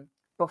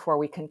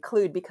we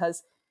conclude,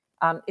 because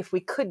if we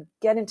could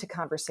get into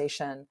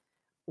conversation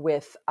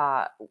with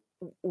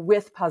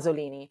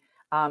Pasolini,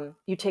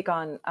 you take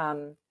on.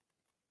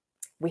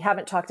 We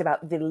haven't talked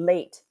about the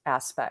late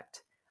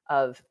aspect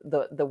of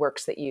the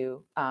works that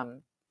you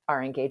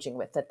are engaging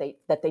with, that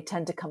they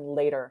tend to come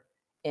later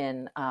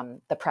in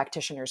the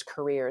practitioners'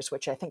 careers,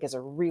 which I think is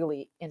a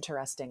really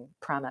interesting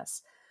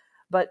premise.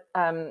 But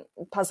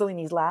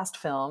Pasolini's last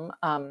film,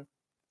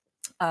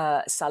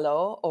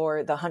 Salo,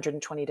 or the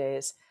 120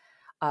 Days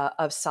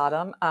of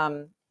Sodom,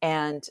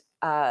 and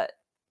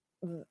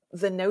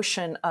the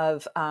notion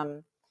of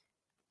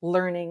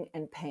learning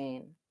and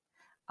pain.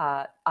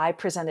 I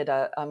presented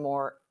a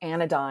more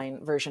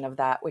anodyne version of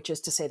that, which is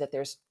to say that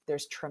there's a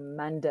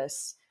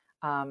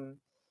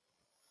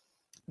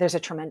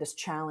tremendous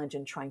challenge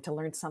in trying to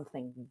learn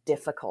something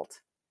difficult.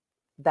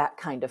 That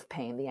kind of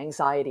pain, the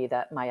anxiety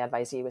that Maya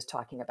Advaisi was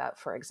talking about,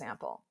 for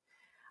example.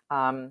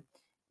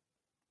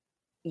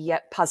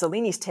 Yet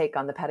Pasolini's take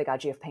on the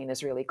pedagogy of pain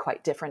is really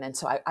quite different. And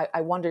so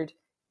I wondered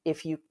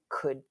if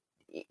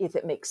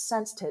it makes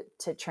sense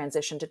to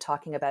transition to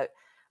talking about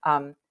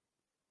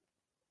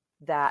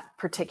that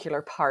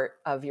particular part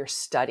of your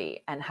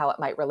study and how it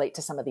might relate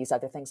to some of these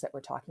other things that we're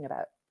talking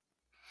about.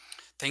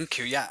 Thank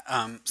you. Yeah.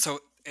 So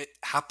it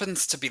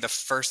happens to be the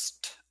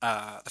first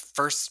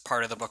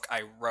part of the book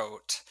I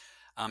wrote,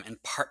 in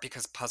part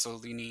because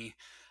Pasolini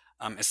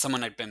is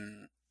someone I'd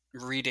been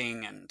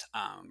reading and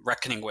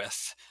reckoning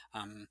with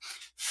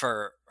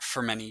for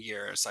many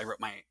years. I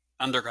wrote my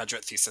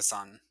undergraduate thesis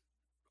on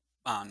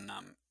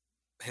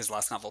his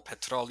last novel,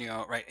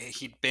 Petrolio. Right,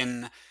 he'd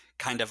been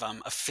kind of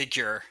a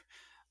figure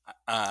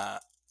I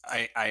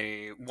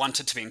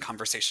wanted to be in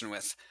conversation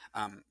with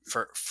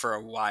for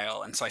a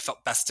while, and so I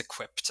felt best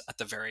equipped at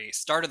the very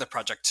start of the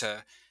project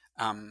to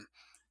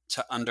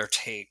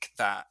undertake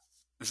that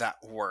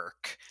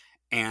work.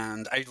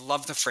 And I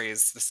love the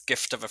phrase, this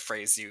gift of a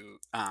phrase you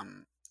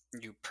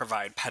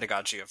provide,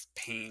 pedagogy of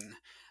pain.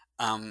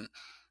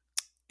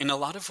 In a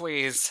lot of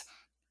ways,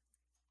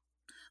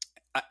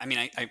 I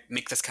mean, I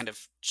make this kind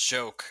of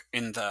joke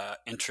in the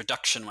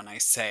introduction when I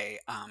say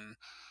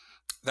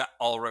that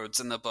all roads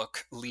in the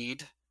book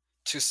lead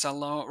to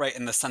Salo, right?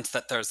 In the sense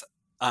that there's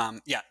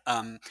a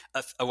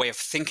way of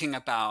thinking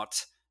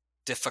about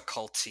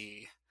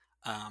difficulty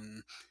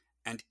and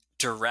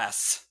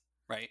duress,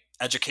 right?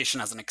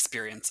 Education as an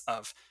experience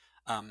of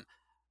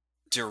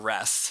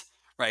duress,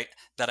 right?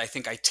 That I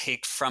think I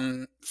take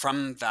from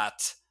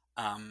that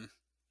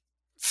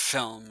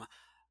film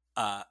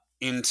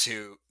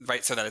into,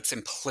 right, so that it's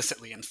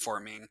implicitly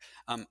informing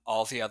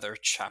all the other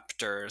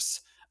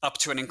chapters, up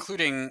to and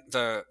including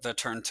the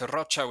turn to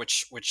Rocha,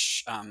 which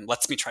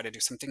lets me try to do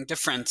something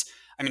different.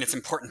 I mean, it's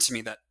important to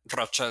me that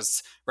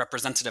Rocha's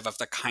representative of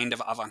the kind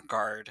of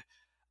avant-garde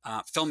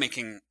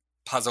filmmaking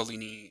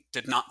Pasolini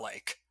did not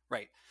like,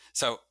 right?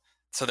 So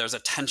there's a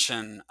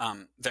tension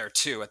there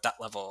too, at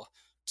that level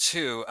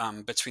too,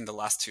 between the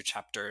last two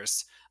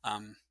chapters,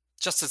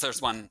 just as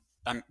there's one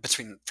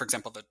between, for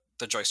example, the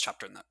Joyce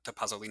chapter and the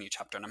Pasolini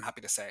chapter, and I'm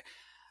happy to say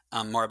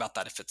more about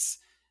that if it's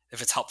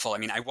helpful. I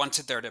mean, I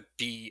wanted there to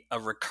be a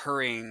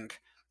recurring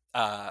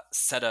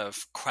set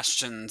of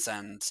questions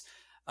and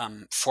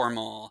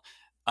formal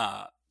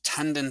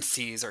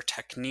tendencies or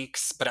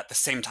techniques, but at the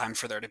same time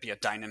for there to be a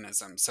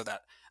dynamism, so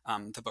that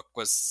the book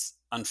was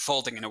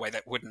unfolding in a way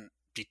that wouldn't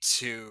be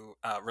too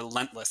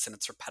relentless in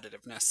its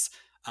repetitiveness,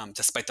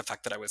 despite the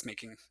fact that I was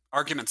making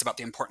arguments about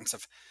the importance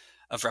of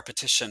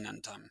repetition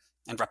and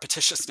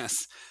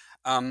repetitiousness.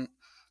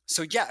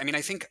 So yeah, I mean,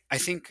 I think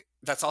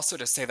that's also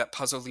to say that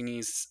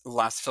Pasolini's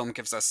last film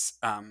gives us,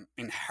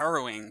 in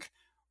harrowing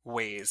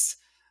ways,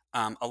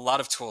 a lot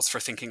of tools for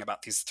thinking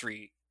about these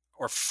 3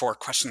 or 4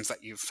 questions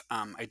that you've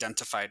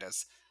identified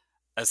as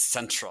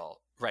central,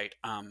 right?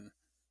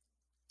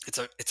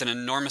 It's an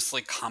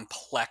enormously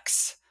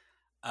complex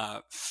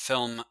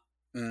film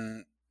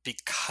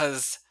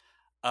because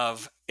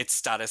of its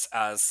status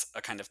as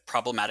a kind of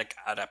problematic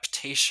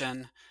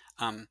adaptation,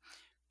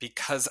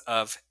 because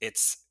of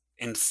its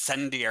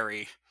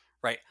incendiary,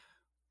 right,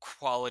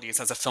 qualities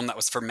as a film that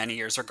was for many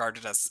years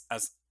regarded as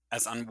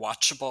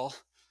unwatchable,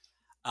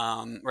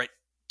 right,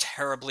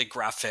 terribly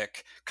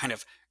graphic, kind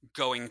of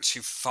going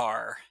too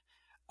far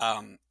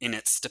in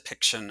its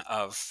depiction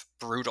of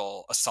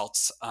brutal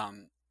assaults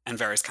and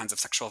various kinds of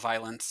sexual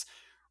violence,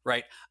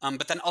 right?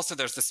 But then also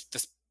there's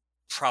this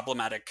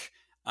problematic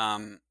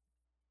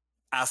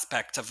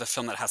aspect of the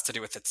film that has to do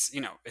with its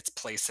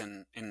place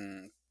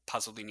in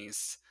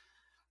Pasolini's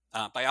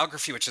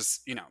biography, which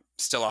is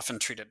still often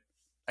treated,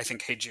 I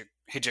think,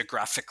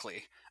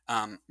 hagiographically,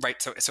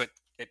 right? So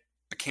it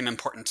became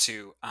important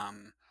to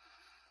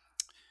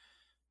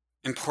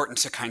important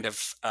to kind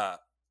of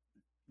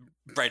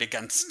write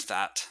against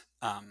that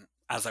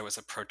as I was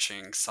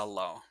approaching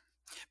Salo.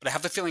 But I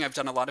have the feeling I've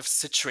done a lot of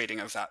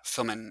situating of that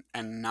film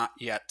and not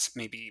yet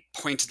maybe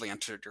pointedly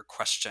answered your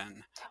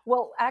question.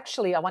 Well,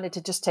 actually, I wanted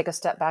to just take a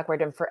step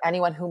backward. And for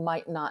anyone who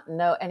might not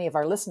know, any of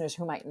our listeners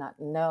who might not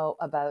know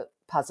about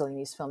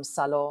Pasolini's film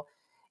Salo,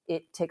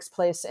 it takes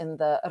place in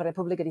the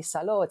Repubblica di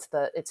Salo. It's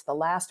the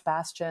last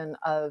bastion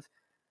of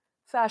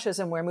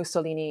fascism, where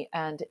Mussolini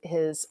and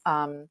his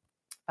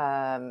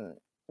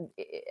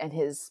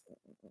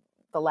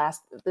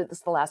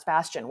it's the last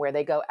bastion where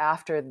they go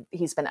after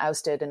he's been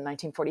ousted in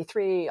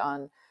 1943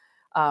 on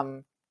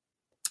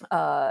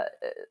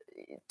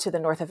to the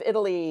north of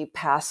Italy,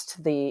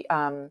 past the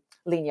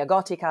Linea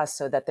Gotica,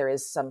 so that there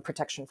is some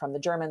protection from the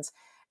Germans,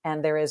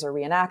 and there is a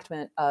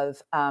reenactment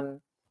of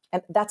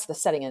and that's the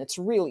setting, and it's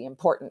really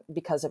important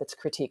because of its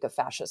critique of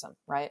fascism,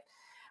 right?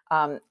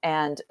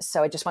 And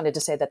so I just wanted to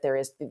say that there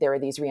are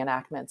these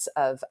reenactments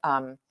of,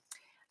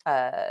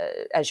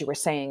 as you were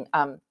saying,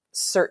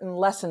 certain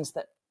lessons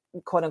that,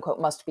 quote unquote,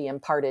 must be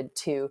imparted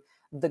to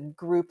the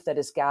group that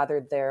is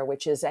gathered there,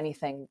 which is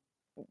anything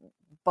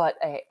but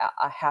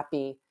a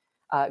happy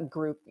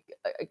group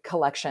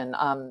collection.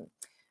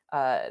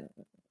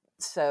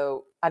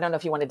 So I don't know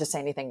if you wanted to say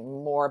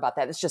anything more about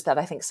that. It's just that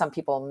I think some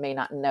people may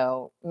not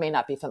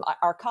be familiar.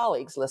 Our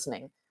colleagues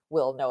listening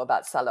will know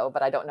about Salo,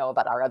 but I don't know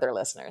about our other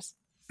listeners.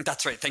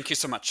 That's right. Thank you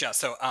so much. Yeah.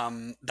 So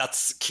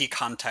that's key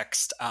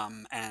context,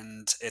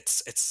 and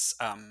it's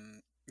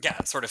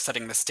sort of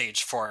setting the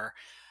stage for,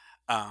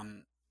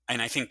 and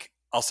I think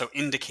also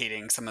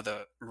indicating some of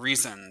the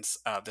reasons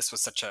this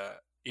was such a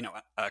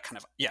kind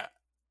of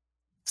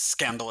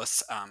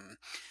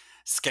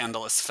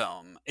scandalous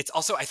film. It's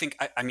also, I think,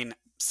 I mean,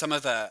 some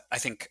of the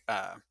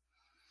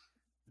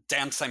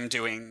dance I'm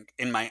doing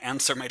in my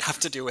answer might have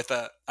to do with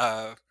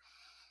a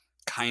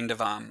kind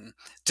of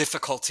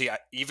difficulty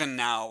even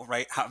now,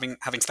 right? Having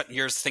spent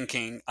years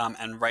thinking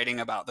and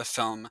writing about the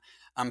film,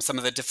 some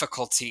of the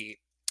difficulty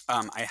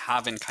I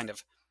have in kind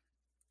of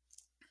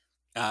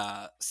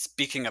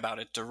speaking about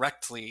it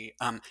directly,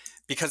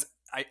 because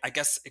I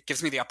guess it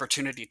gives me the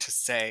opportunity to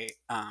say,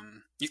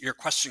 your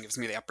question gives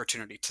me the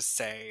opportunity to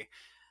say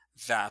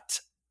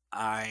that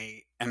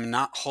I am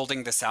not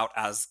holding this out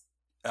as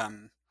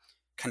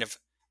kind of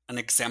an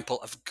example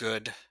of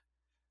good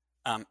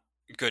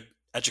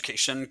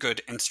education,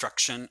 good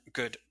instruction,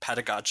 good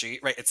pedagogy,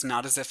 right? It's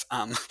not as if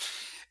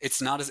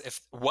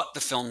what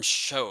the film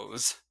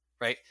shows,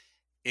 right,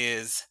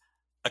 is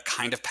a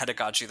kind of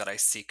pedagogy that I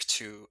seek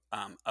to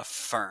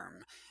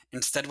affirm.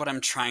 Instead, what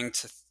I'm trying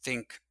to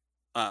think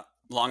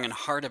long and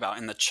hard about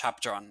in the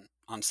chapter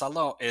on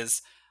Salo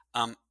is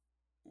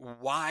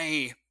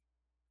why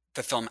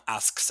the film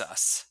asks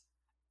us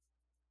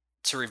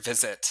to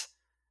revisit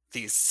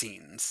these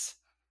scenes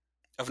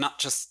of not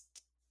just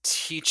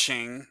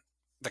teaching,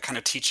 the kind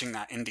of teaching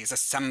that in these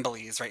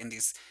assemblies, right, in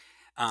these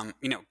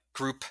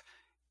group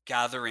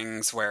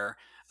gatherings where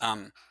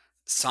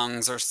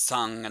songs are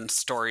sung and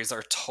stories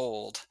are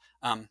told,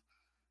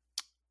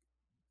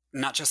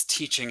 not just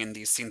teaching in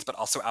these scenes, but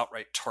also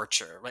outright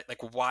torture, right?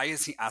 Like, why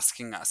is he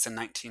asking us in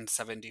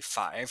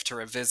 1975 to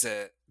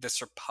revisit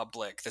this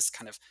republic, this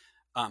kind of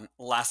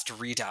last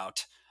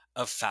redoubt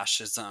of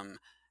fascism,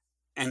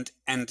 and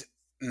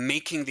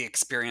making the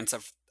experience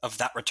of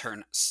that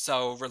return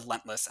so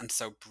relentless and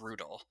so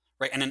brutal,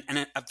 right? And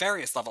at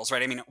various levels,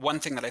 right? I mean, one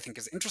thing that I think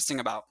is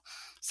interesting about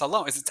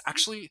Salo is it's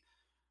actually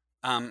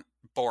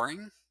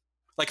boring.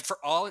 Like, for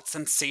all its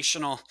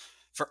sensational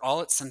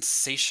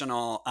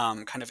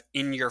kind of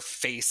in your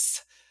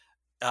face,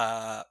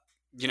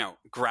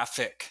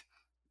 graphic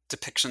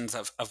depictions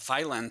of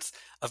violence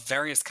of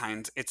various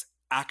kinds, it's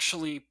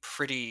actually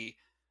pretty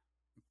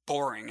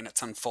boring in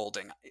its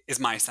unfolding, is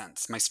my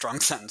strong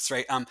sense,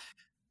 right?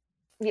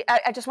 Yeah,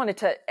 I just wanted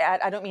to add,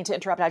 I don't mean to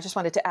interrupt, I just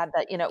wanted to add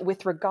that,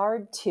 with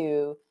regard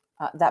to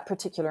that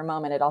particular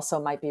moment, it also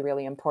might be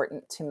really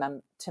important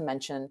to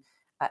mention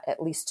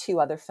at least two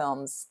other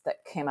films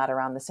that came out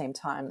around the same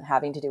time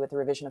having to do with the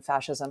revision of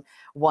fascism,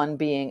 one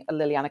being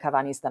Liliana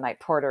Cavani's The Night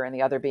Porter, and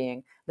the other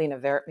being Lina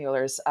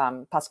Wertmüller's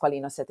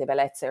Pasqualino Sette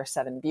Bellezze, or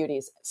Seven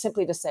Beauties,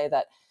 simply to say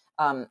that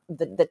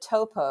the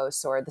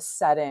topos, or the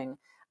setting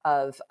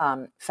of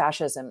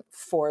fascism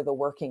for the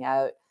working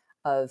out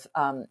of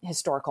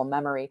historical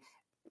memory,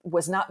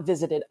 was not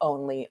visited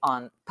only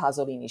on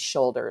Pasolini's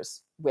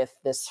shoulders with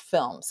this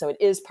film. So it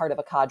is part of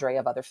a cadre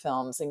of other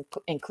films,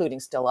 including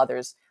still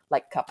others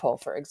like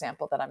Capot, for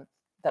example,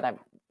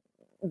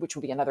 which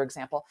would be another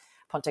example,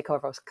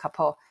 Pontecorvo's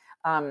Capot.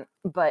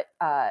 But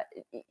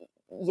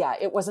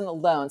it wasn't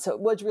alone. So it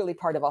was really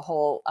part of a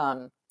whole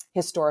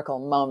historical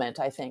moment,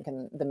 I think,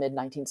 in the mid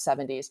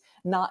 1970s.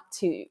 Not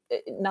to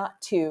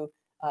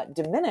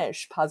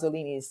diminish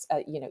Pasolini's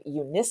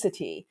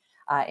unicity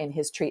in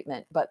his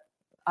treatment, but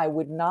I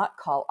would not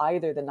call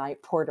either The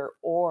Night Porter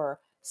or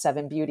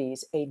Seven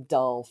Beauties a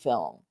dull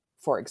film,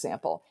 for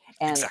example.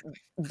 And exactly.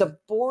 The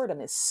boredom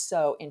is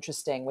so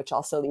interesting, which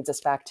also leads us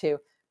back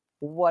to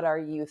what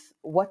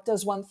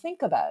does one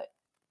think about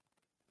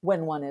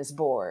when one is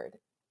bored?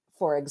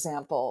 for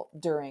example,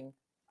 during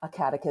a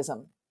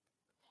catechism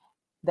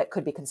that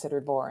could be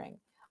considered boring,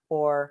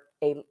 or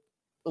a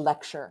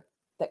lecture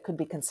that could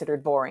be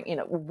considered boring.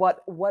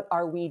 What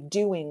are we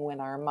doing when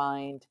our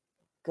mind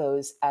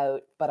goes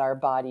out, but our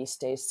body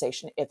stays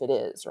stationary, if it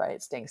is,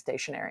 right? Staying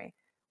stationary,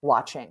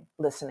 watching,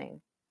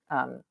 listening,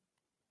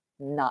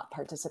 not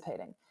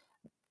participating.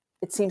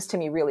 It seems to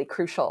me really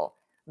crucial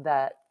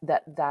that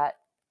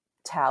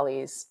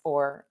tallies,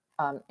 or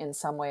in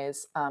some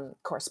ways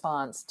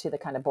corresponds to the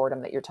kind of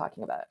boredom that you're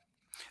talking about.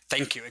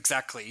 Thank you.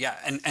 Exactly. Yeah.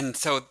 And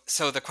so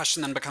the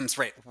question then becomes,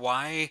 right,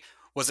 why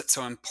was it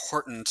so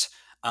important,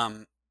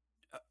 not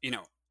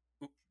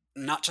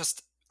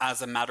just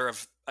as a matter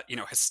of,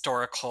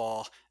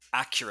 historical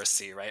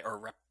accuracy, right,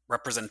 or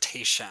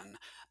representation,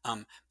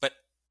 but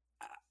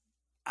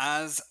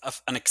as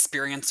an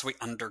experience we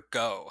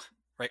undergo,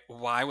 right?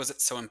 Why was it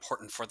so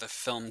important for the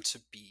film to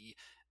be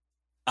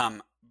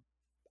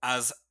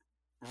as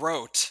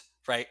rote,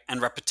 right,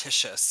 and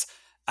repetitious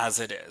as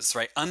it is,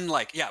 right?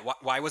 Unlike,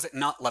 why was it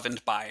not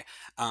leavened by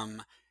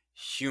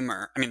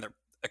humor? I mean, there are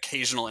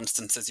occasional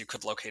instances you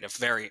could locate of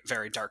very,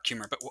 very dark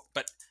humor,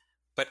 but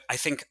I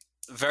think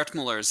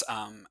Wertmüller's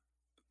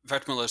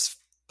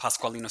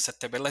Pasqualino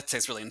Sette Bellezze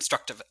is really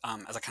instructive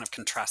as a kind of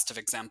contrastive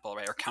example,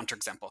 right, or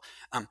counterexample,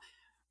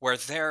 where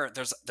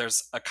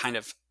there's a kind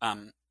of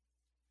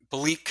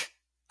bleak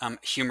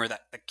humor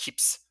that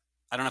keeps,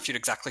 I don't know if you'd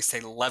exactly say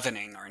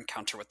leavening our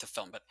encounter with the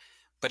film,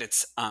 but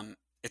it's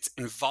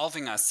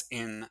involving us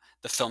in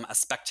the film as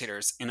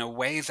spectators in a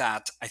way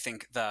that I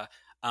think the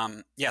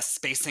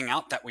spacing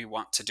out that we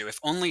want to do, if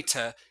only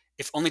to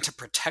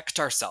protect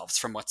ourselves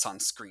from what's on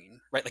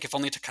screen, right? Like if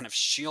only to kind of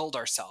shield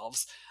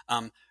ourselves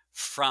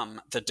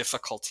from the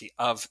difficulty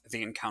of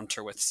the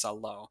encounter with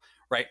Salo,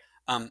 right?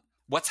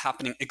 What's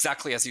happening,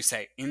 exactly as you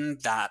say, in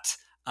that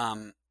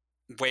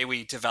way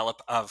we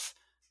develop of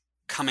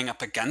coming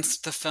up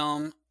against the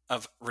film,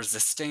 of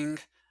resisting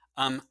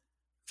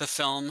the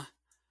film,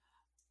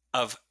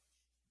 of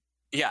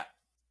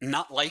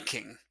not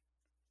liking,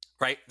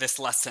 right, this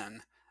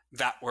lesson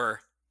that we're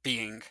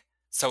being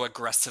so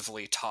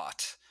aggressively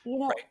taught.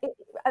 Right?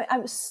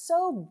 I'm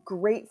so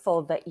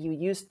grateful that you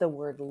used the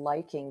word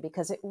liking,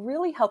 because it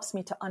really helps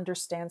me to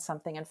understand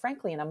something, and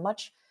frankly, in a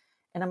much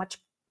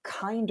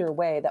kinder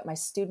way, that my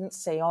students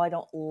say, "Oh, I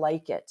don't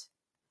like it.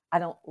 I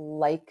don't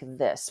like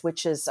this,"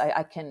 which is,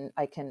 I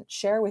can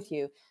share with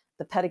you,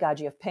 the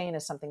pedagogy of pain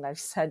is something that I've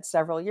said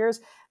several years,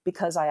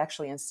 because I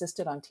actually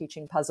insisted on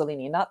teaching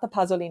Pasolini, not the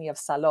Pasolini of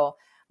Salo,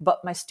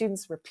 but my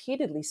students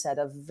repeatedly said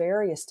of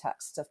various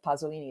texts of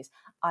Pasolini's,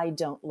 "I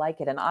don't like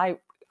it." And I,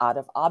 out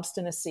of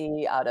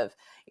obstinacy, out of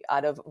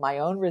my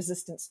own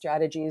resistance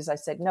strategies, I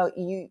said, "No,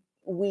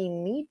 we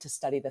need to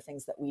study the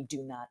things that we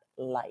do not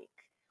like.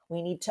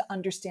 We need to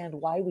understand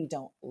why we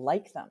don't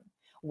like them,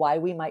 why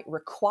we might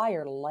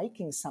require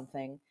liking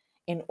something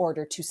in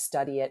order to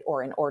study it,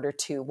 or in order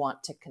to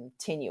want to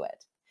continue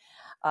it."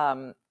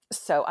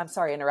 So I'm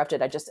sorry I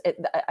interrupted.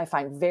 I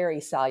find very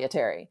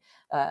salutary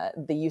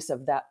the use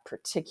of that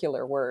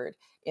particular word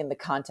in the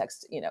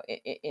context, in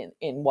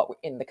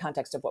the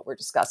context of what we're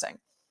discussing.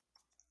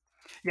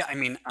 Yeah, I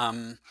mean,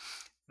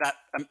 that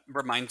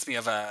reminds me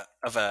of a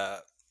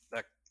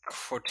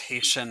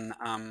quotation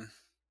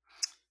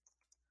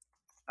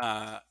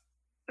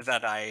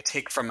that I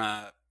take from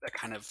a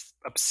kind of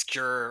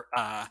obscure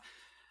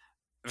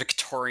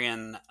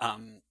Victorian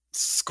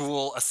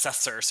school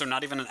assessor, so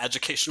not even an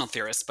educational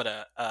theorist, but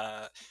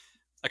a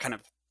kind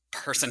of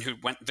person who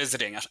went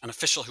visiting, an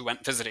official who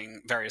went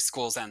visiting various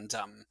schools and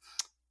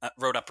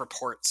wrote up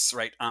reports,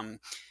 right?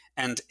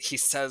 And he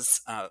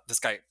says, this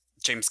guy,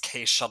 James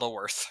K.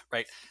 Shuttleworth,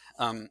 right,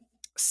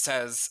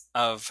 says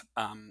of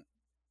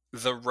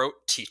the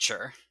rote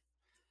teacher,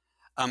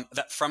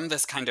 that from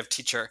this kind of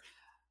teacher,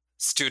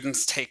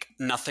 students take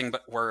nothing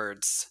but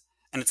words.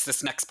 And it's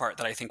this next part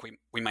that I think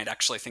we might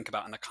actually think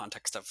about in the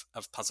context of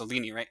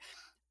Pasolini, right?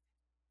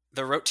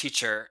 The rote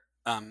teacher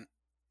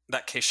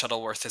that K.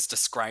 Shuttleworth is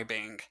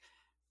describing,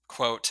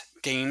 quote,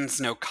 "gains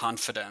no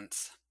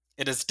confidence.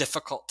 It is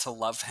difficult to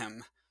love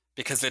him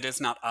because it is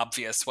not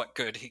obvious what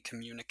good he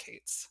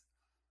communicates,"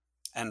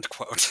 end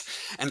quote.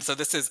 And so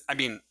this is, I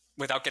mean,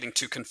 without getting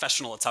too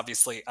confessional, it's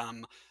obviously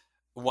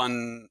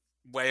one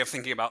way of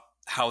thinking about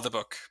how the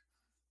book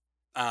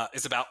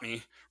is about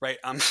me, right?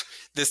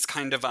 This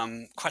kind of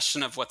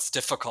question of what's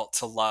difficult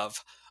to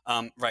love,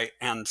 right?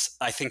 And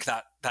I think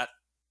that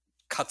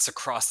cuts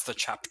across the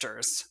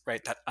chapters,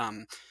 right? That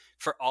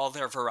for all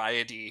their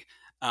variety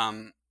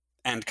and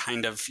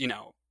kind of,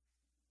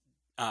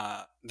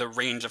 the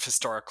range of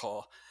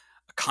historical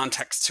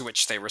contexts to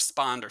which they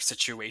respond, or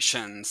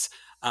situations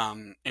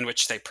in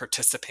which they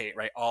participate,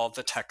 right? All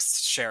the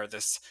texts share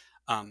this,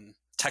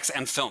 texts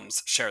and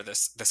films share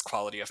this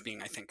quality of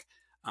being, I think,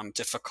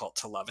 difficult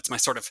to love. It's my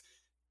sort of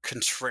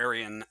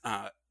contrarian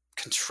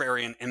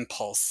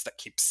impulse that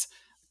keeps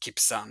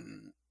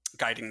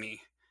guiding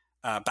me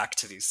back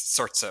to these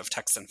sorts of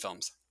texts and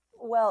films.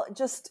 Well,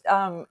 just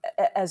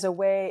as a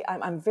way,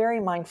 I'm very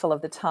mindful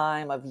of the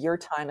time, of your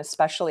time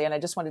especially, and I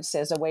just wanted to say,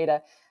 as a way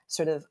to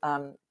sort of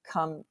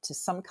come to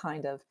some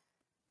kind of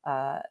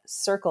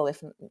circle,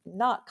 if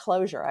not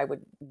closure. I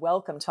would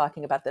welcome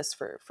talking about this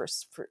for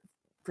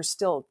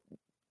still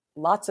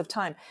lots of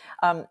time.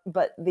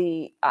 But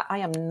I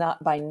am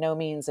not by no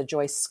means a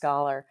Joyce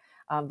scholar,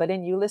 but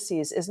in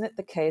Ulysses, isn't it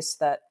the case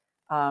that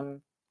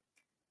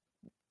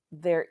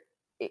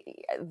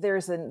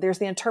there's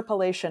the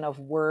interpolation of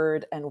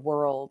word and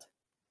world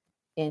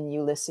in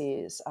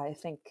Ulysses? I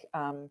think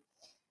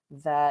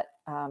that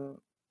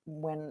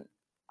when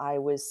I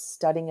was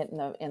studying it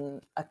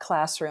in a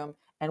classroom,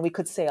 and we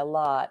could say a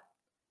lot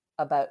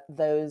about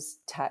those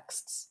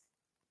texts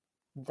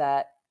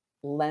that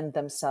lend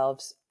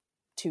themselves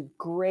to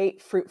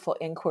great fruitful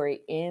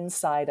inquiry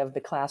inside of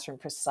the classroom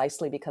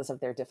precisely because of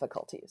their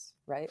difficulties,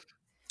 right?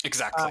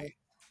 Exactly.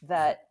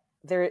 That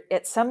there,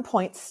 at some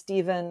point,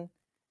 Stephen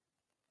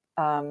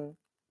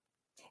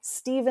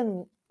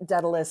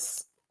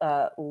Dedalus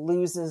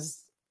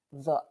loses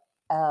the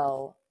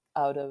L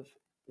out of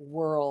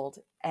world,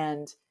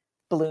 and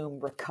Bloom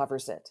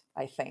recovers it,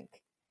 I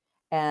think.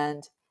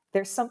 And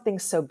there's something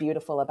so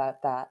beautiful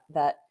about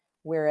that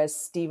whereas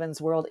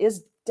Stephen's world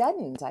is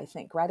deadened, I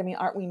think, right? I mean,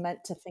 aren't we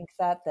meant to think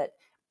that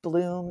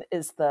Bloom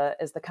is the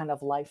kind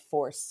of life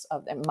force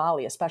of, and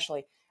Molly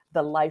especially,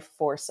 the life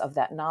force of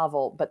that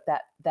novel, but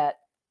that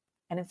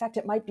and in fact,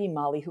 it might be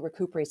Molly who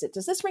recuperates it.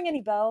 Does this ring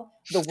any bell?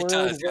 The word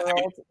does, yeah. world.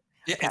 I mean,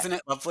 yeah, Okay. isn't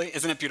it lovely?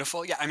 Isn't it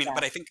beautiful? Yeah, I mean,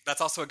 but I think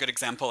that's also a good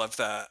example of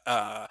the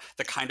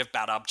kind of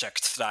bad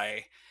object that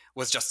I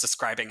was just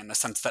describing, in the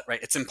sense that,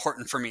 right, it's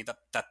important for me that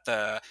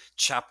the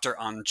chapter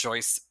on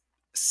Joyce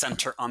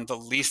center on the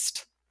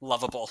least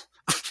lovable,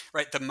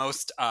 right, the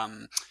most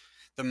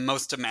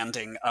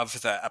demanding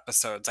of the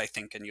episodes, I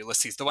think, in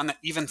Ulysses, the one that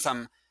even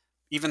some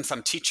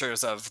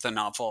teachers of the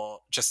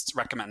novel just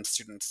recommend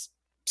students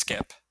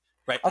skip.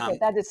 Right. Okay,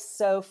 that is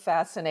so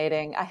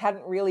fascinating. I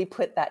hadn't really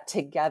put that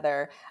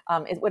together.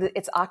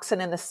 It's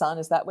Oxen in the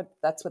Sun.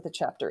 That's what the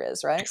chapter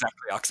is, right?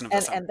 Exactly, Oxen of the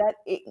Sun. And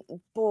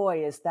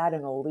boy, is that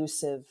an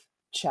elusive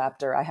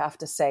chapter. I have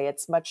to say,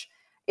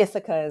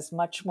 Ithaca is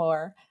much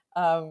more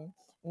of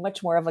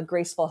a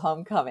graceful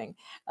homecoming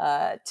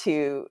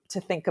to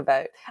think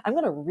about. I'm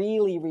going to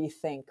really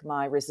rethink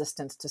my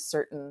resistance to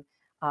certain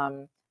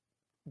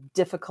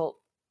difficult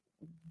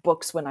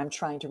books when I'm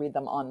trying to read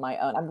them on my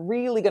own. I'm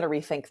really going to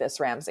rethink this,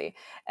 Ramsey,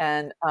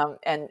 and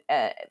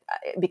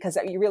because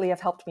you really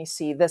have helped me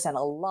see this, and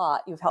a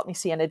lot you've helped me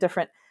see in a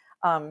different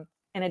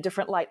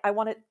light. I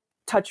want to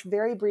touch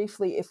very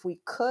briefly, if we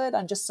could,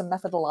 on just some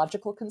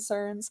methodological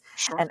concerns,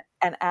 sure.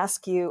 and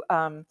ask you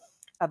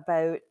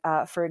about,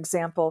 for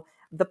example,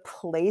 the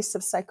place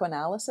of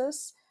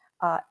psychoanalysis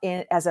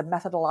as a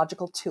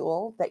methodological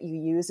tool that you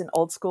use in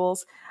old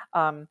schools,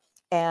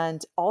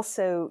 and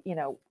also,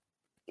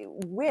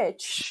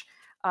 which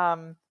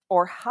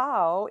or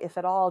how, if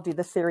at all, do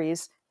the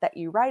theories that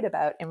you write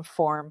about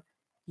inform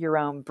your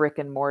own brick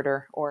and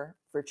mortar or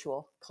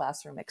virtual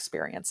classroom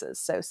experiences?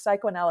 So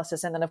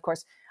psychoanalysis, and then of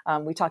course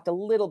we talked a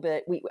little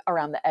bit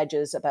around the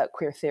edges about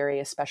queer theory,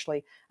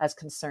 especially as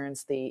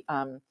concerns the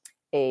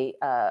a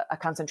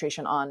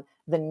concentration on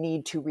the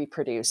need to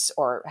reproduce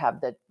or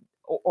have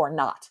or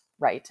not,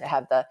 right, to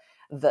have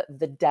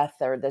the death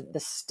or the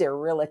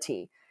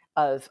sterility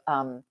of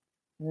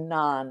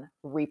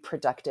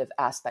non-reproductive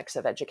aspects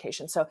of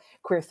education. So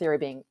queer theory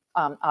being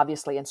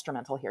obviously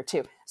instrumental here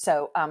too.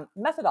 So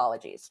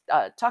methodologies,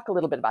 talk a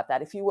little bit about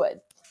that if you would.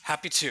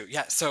 Happy to.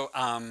 Yeah. So,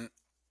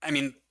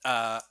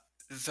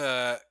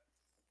 the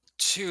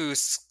two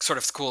sort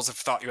of schools of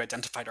thought you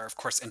identified are, of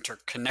course,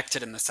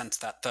 interconnected, in the sense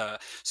that the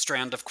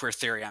strand of queer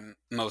theory I'm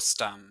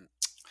most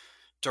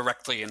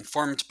directly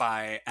informed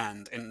by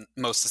and in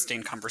most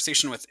sustained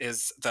conversation with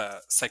is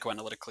the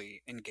psychoanalytically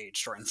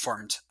engaged or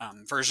informed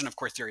version of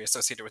queer theory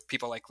associated with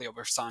people like Leo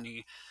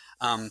Bersani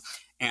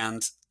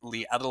and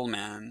Lee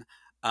Edelman.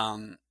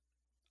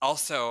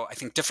 Also, I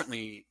think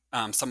differently,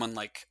 someone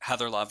like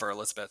Heather Love or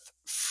Elizabeth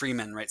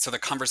Freeman, right? So the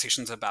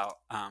conversations about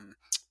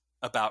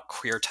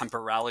queer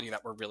temporality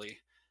that were really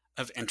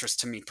of interest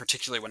to me,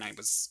 particularly when I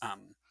was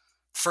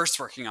first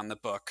working on the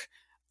book,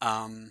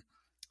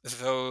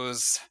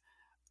 those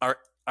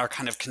are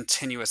kind of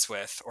continuous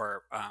with,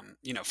 or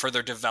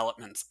further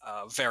developments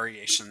of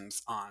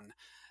variations on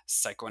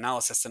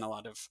psychoanalysis in a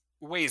lot of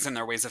ways, in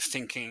their ways of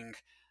thinking,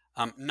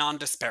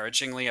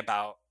 non-disparagingly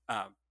about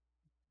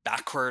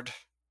backwardness,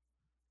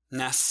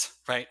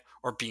 right,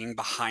 or being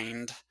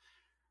behind,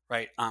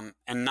 right,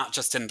 and not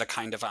just in the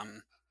kind of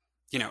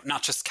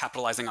not just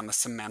capitalizing on the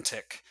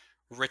semantic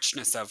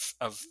richness of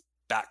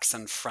backs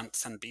and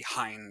fronts and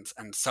behinds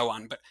and so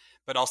on,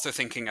 but also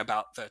thinking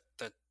about the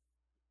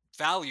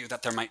value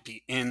that there might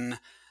be in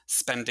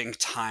spending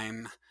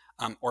time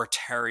or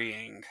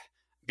tarrying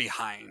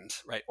behind,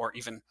 right, or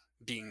even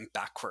being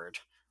backward,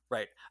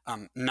 right,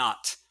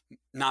 not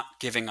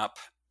giving up,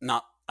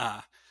 not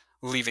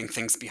leaving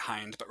things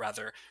behind, but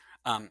rather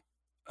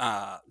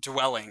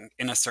dwelling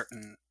in a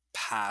certain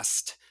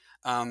past.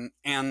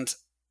 And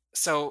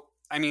so,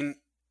 I mean,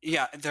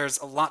 yeah, there's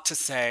a lot to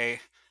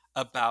say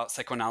about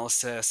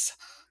psychoanalysis.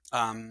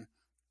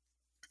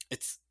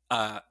 It's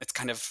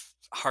kind of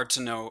hard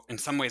to know in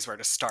some ways where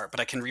to start, but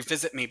I can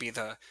revisit maybe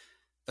the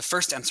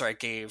first answer I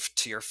gave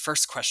to your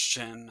first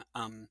question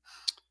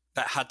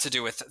that had to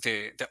do with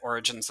the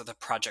origins of the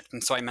project.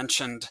 And so I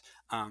mentioned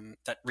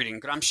that reading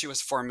Gramsci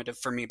was formative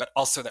for me, but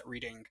also that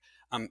reading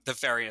the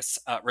various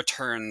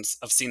returns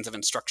of scenes of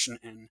instruction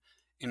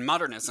in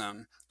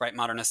modernism, right,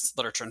 modernist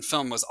literature and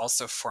film, was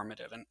also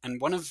formative.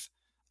 And one of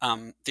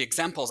the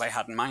examples I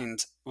had in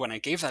mind when I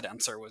gave that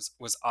answer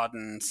was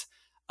Auden's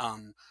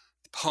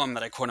poem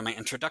that I quote in my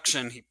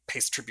introduction. He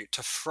pays tribute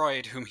to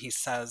Freud, whom he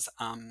says,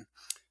 and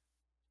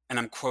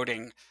I'm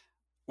quoting,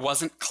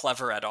 "wasn't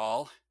clever at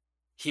all.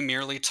 He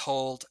merely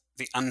told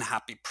the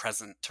unhappy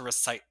present to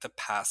recite the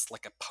past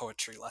like a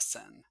poetry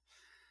lesson."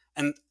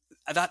 And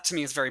that to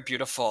me is very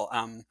beautiful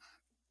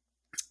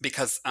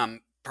because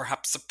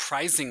perhaps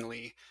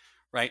surprisingly,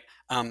 right,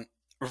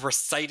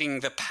 reciting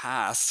the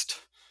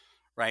past,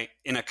 right,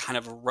 in a kind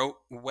of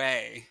rote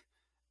way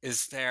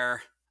is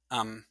there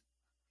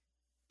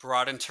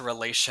brought into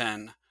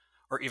relation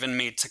or even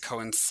made to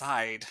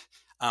coincide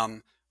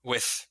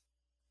with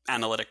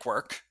analytic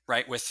work,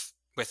 right, with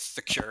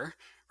the cure,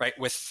 right,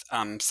 with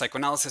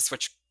psychoanalysis,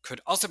 which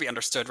could also be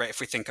understood, right, if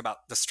we think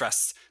about the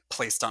stress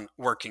placed on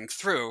working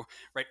through,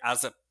 right,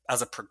 as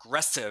a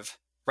progressive,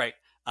 right,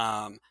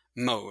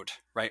 mode,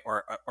 right,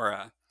 or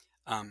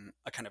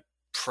a kind of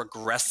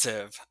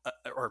progressive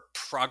or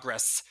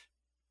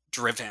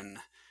progress-driven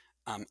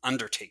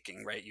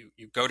undertaking, right?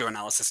 You go to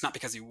analysis not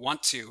because you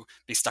want to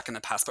be stuck in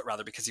the past, but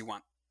rather because you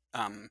want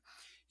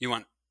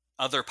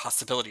other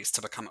possibilities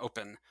to become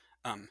open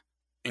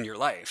in your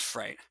life,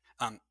 right?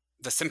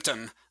 The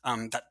symptom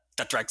that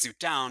drags you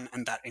down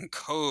and that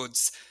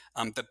encodes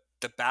the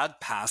bad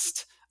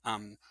past,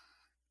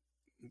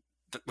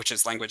 which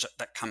is language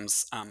that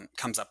comes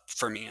up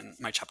for me in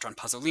my chapter on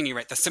Pasolini,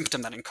 right? The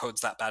symptom that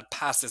encodes that bad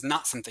past is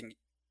not something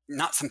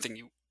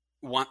you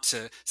want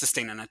to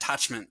sustain an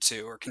attachment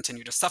to or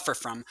continue to suffer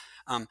from,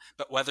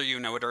 but whether you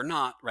know it or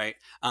not, right?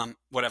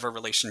 Whatever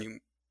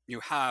relation you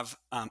have,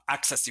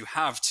 access you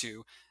have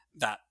to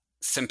that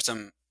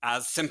symptom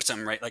as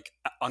symptom, right? Like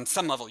on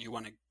some level you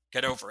want to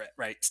get over it,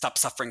 right? Stop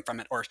suffering from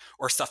it or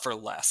suffer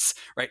less,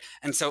 right?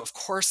 And so of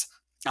course,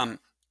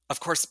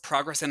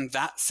 progress in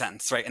that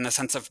sense, right? In the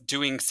sense of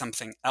doing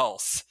something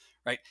else,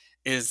 right?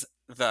 Is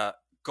the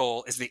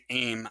goal, is the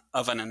aim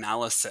of an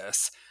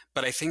analysis.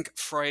 But I think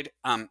Freud,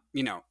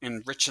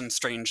 in rich and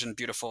strange and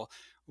beautiful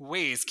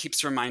ways,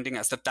 keeps reminding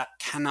us that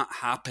cannot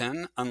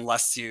happen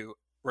unless you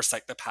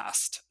recite the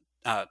past,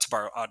 to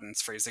borrow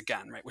Auden's phrase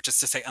again, right? Which is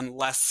to say,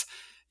 unless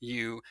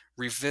you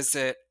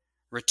revisit,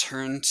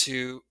 return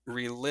to,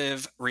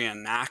 relive,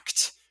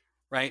 reenact,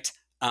 right?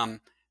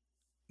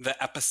 The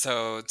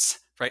episodes,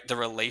 right? The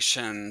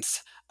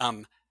relations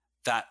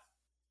that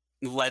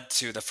led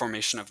to the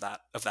formation of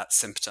that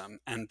symptom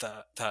and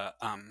the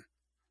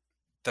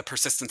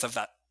persistence of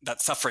that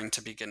suffering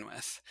to begin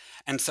with.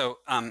 And so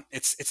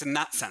it's in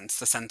that sense,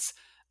 the sense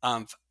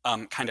of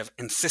kind of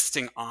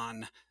insisting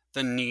on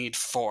the need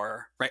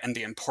for, right, and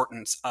the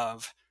importance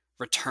of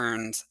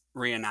returns,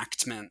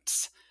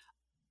 reenactments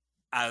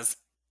as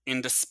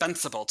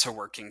indispensable to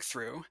working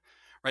through,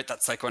 right?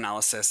 That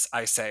psychoanalysis,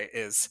 I say,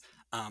 is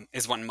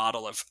one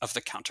model of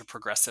the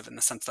counter-progressive in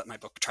the sense that my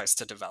book tries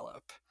to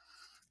develop.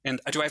 And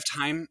do I have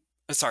time?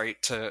 Sorry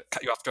to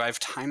cut you off. Do I have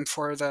time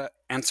for the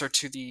answer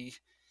to the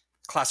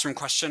classroom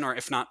question, or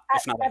if not,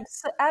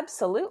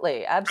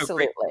 absolutely. Oh,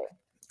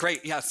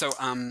 great. Yeah. So,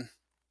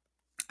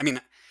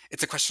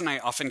 it's a question I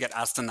often get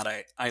asked and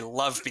that I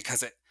love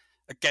because it,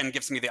 again,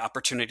 gives me the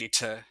opportunity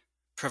to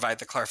provide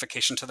the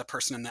clarification to the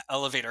person in the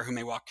elevator who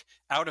may walk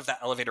out of that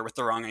elevator with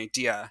the wrong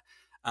idea.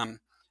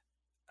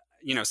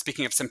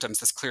 Speaking of symptoms,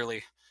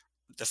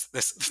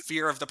 this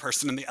fear of the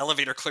person in the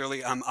elevator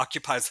clearly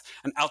occupies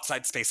an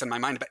outside space in my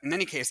mind. But in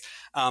any case,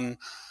 I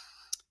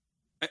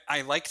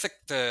like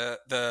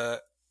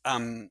the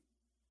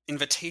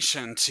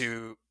invitation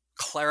to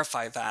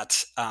clarify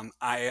that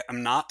I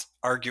am not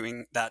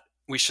arguing that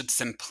we should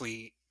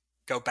simply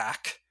go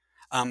back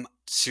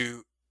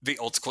to the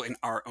old school in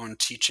our own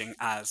teaching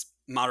as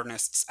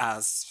modernists,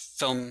 as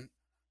film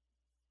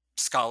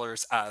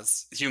scholars,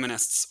 as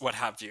humanists, what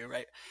have you,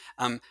 right?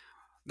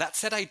 That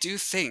said, I do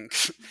think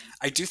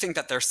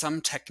that there are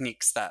some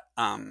techniques that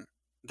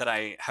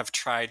I have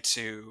tried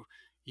to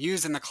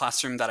use in the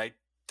classroom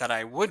that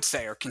I would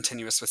say are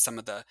continuous with some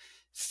of the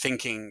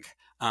thinking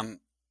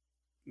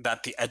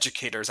that the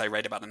educators I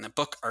write about in the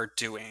book are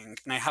doing.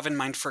 And I have in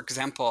mind, for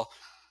example,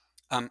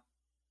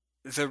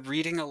 the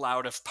reading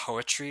aloud of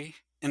poetry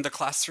in the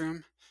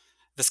classroom.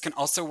 This can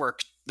also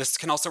work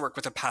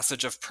with a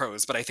passage of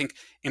prose, but I think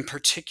in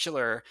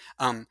particular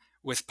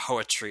with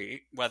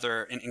poetry,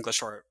 whether in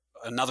English or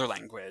another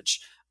language,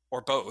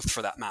 or both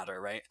for that matter,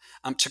 right?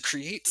 To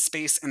create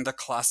space in the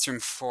classroom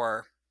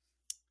for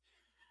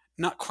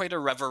not quite a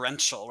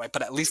reverential, right,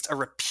 but at least a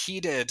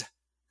repeated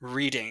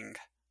reading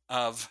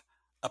of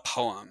a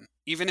poem,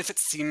 even if it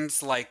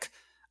seems like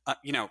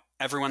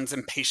everyone's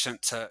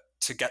impatient to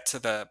to get to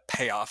the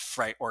payoff,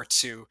 right? Or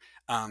to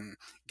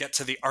get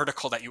to the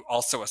article that you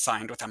also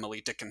assigned with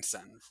Emily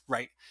Dickinson,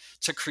 right?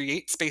 To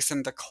create space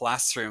in the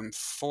classroom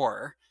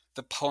for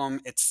the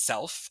poem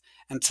itself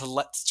and to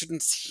let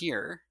students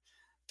hear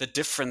the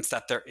difference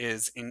that there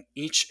is in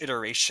each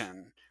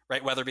iteration,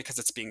 right? Whether because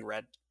it's being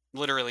read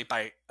literally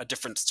by a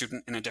different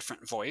student in a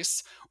different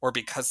voice, or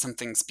because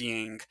something's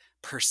being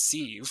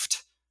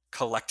perceived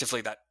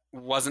collectively that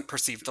wasn't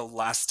perceived the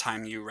last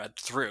time you read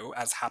through,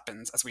 as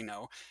happens, as we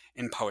know,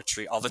 in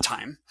poetry all the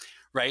time,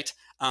 right?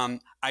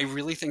 I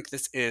really think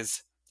this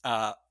is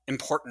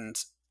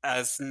important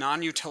as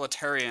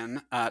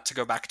non-utilitarian, to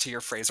go back to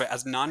your phrase, right?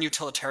 As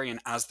non-utilitarian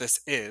as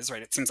this is,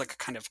 right? It seems like a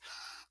kind of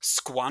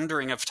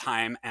squandering of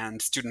time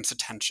and students'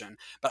 attention,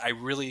 but I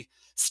really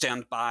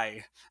stand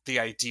by the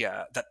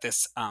idea that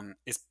this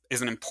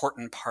is an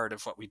important part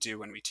of what we do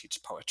when we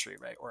teach poetry,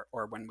 right?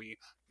 Or when we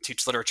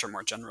teach literature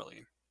more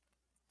generally.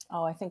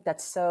 Oh, I think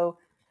that's so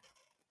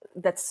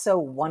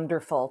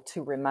wonderful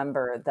to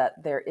remember,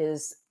 that there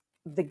is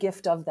the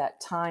gift of that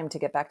time, to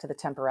get back to the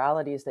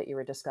temporalities that you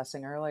were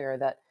discussing earlier,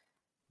 that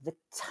the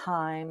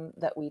time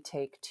that we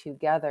take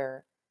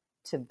together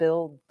to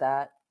build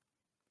that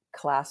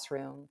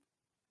classroom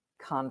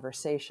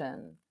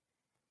conversation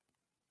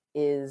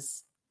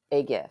is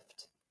a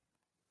gift.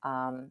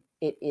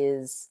 It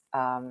is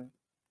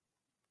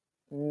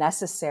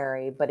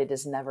necessary, but it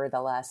is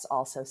nevertheless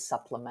also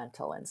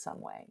supplemental in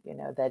some way,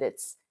 that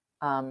it's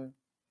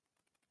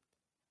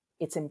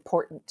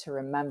important to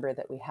remember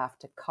that we have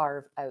to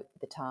carve out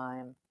the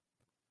time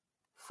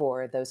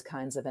for those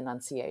kinds of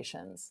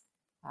enunciations,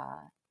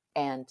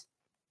 and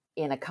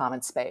in a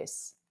common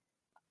space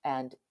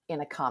and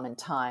in a common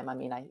time. I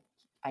mean,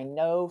 I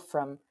know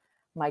from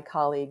my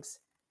colleagues'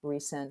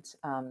 recent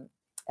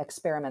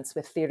experiments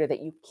with theater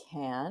that you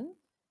can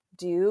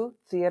do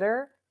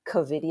theater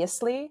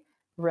covidiously,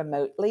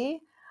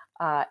 remotely.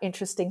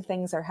 Interesting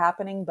things are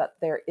happening, but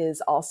there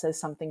is also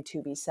something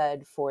to be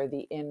said for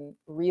the in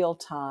real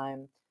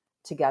time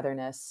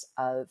togetherness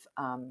of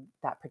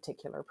that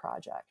particular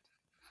project.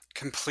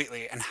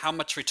 Completely. And how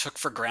much we took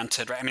for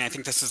granted, right? I mean, I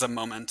think this is a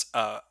moment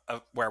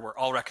where we're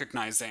all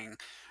recognizing,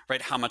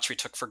 right, how much we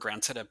took for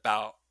granted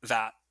about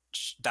that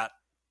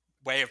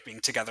way of being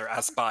together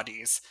as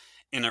bodies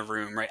in a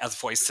room, right, as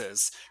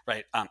voices,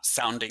 right,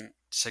 sounding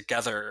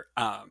together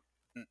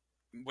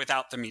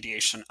without the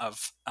mediation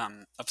of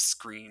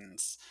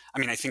screens. I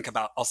mean, I think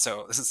about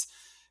also, this is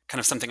kind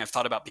of something I've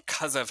thought about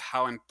because of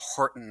how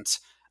important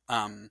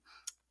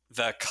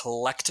the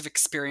collective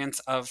experience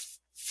of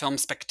film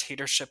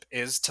spectatorship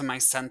is to my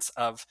sense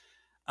of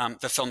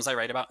the films I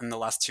write about in the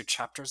last 2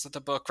 chapters of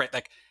the book, right?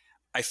 Like,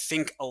 I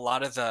think a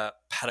lot of the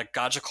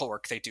pedagogical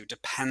work they do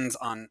depends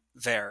on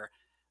their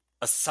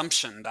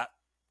assumption that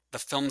the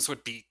films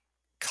would be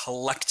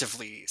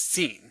collectively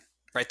seen,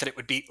 right? That it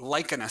would be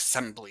like an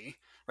assembly,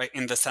 right?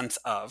 In the sense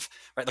of,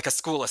 right, like a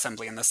school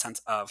assembly in the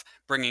sense of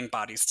bringing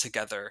bodies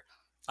together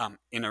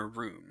in a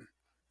room,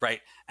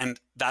 right? And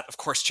that, of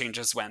course,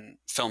 changes when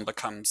film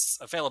becomes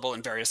available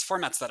in various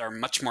formats that are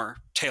much more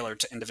tailored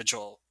to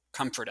individual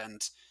comfort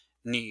and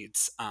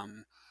needs,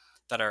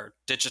 that are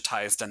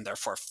digitized and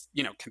therefore,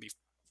 can be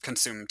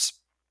consumed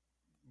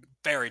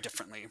very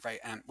differently, right?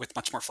 And with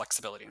much more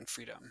flexibility and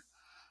freedom.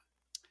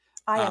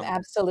 I am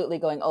absolutely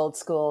going old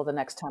school the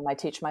next time I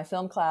teach my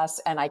film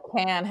class, and I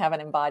can have an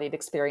embodied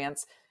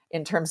experience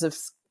in terms of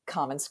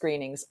common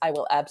screenings. I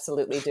will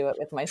absolutely do it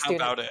with my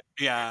students. How about it?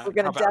 Yeah. We're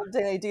going to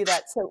definitely do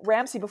that. So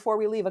Ramsey, before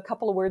we leave, a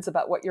couple of words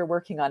about what you're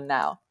working on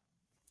now.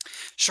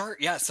 Sure.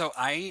 Yeah. So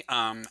I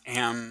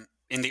am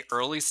in the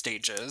early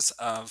stages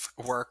of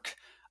work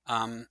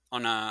on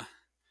a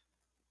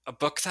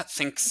book that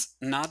thinks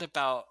not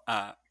about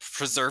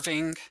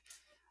preserving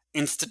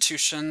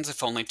institutions,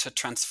 if only to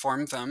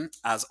transform them,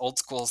 as Old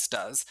Schools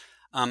does,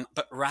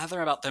 but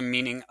rather about the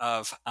meaning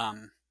of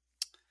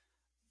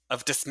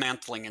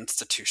dismantling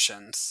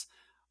institutions,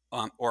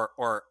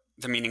 or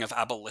the meaning of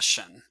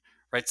abolition,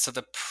 right? So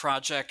the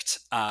project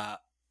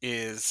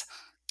is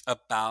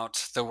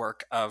about the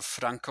work of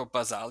Franco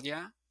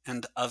Basaglia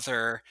and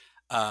other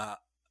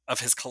of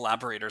his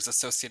collaborators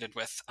associated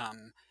with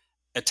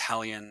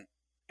Italian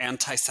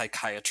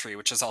anti-psychiatry,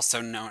 which is also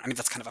known, I mean,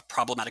 that's kind of a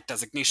problematic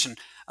designation.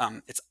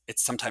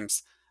 It's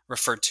sometimes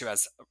referred to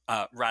as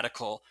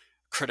radical,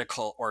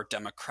 critical, or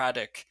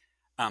democratic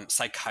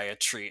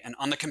psychiatry. And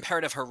on the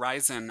comparative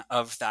horizon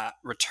of that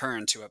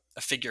return to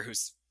a figure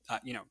who's,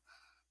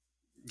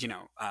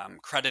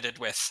 credited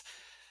with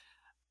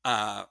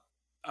a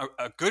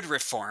good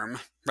reform,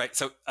 right?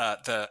 So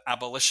the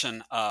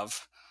abolition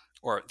of,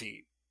 or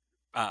the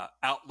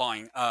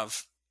outlawing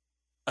of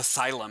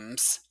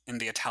asylums in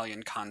the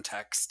Italian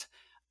context.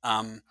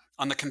 On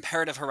the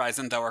comparative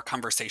horizon, though, are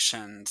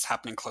conversations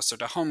happening closer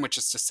to home, which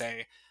is to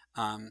say,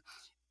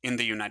 in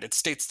the United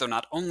States, though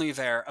not only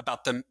there,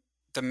 about the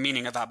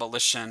meaning of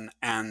abolition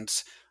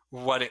and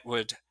what it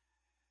would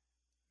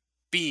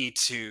be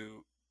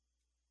to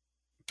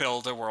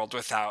build a world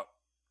without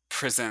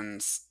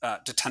prisons,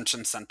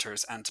 detention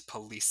centers, and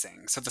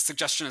policing. So the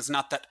suggestion is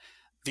not that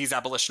these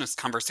abolitionist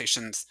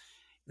conversations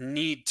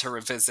need to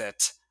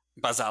revisit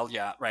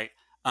Basalia, right,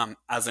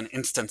 as an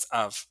instance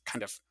of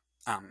kind of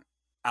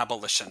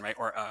abolition, right,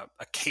 or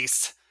a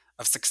case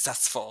of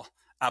successful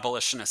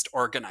abolitionist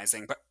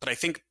organizing. But I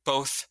think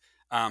both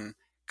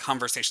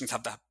conversations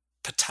have the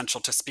potential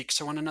to speak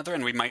to one another,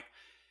 and we might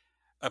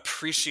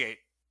appreciate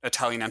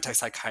Italian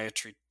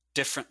anti-psychiatry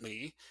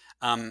differently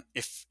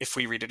if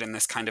we read it in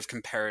this kind of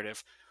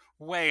comparative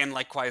way. And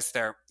likewise,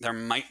 there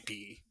might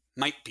be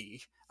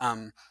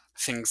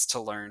things to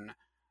learn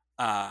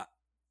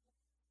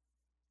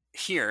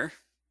here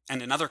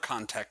and in other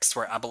contexts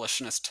where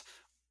abolitionist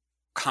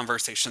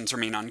conversations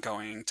remain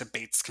ongoing,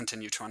 debates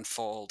continue to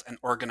unfold, and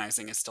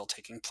organizing is still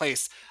taking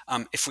place.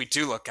 If we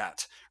do look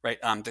at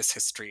this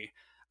history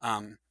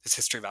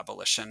of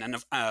abolition,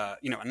 and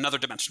another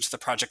dimension to the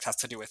project has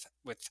to do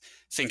with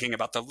thinking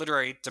about the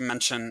literary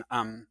dimension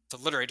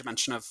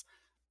of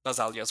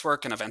Basalia's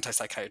work and of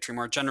anti-psychiatry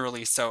more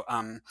generally. So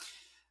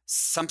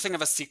something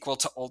of a sequel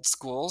to Old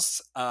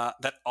Schools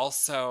that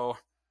also,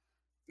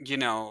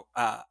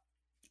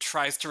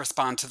 tries to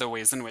respond to the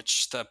ways in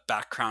which the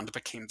background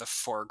became the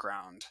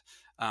foreground.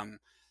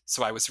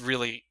 So I was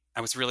really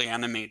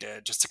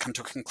animated, just to come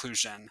to a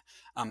conclusion.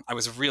 I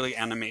was really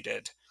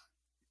animated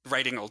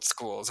writing Old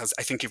Schools, as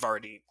I think you've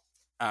already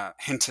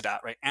hinted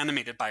at, right?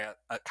 Animated by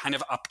a kind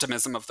of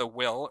optimism of the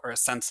will, or a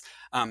sense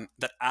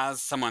that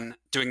as someone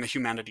doing the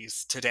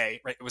humanities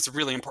today, right, it was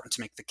really important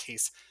to make the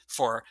case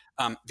for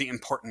the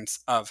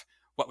importance of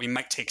what we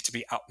might take to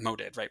be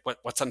outmoded, right?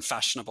 What's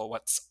unfashionable,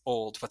 what's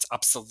old, what's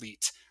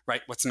obsolete,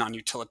 right? What's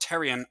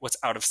non-utilitarian, what's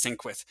out of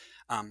sync with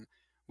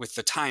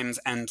the times.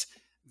 And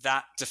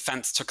that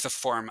defense took the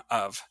form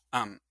of,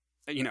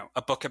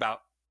 a book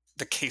about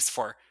the case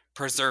for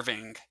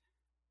preserving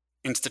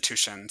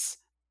institutions,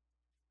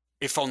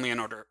 if only in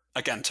order,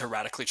 again, to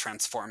radically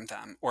transform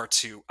them, or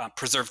to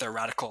preserve their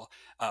radical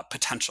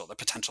potential, the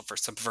potential for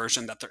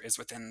subversion that there is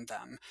within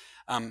them.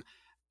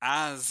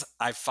 As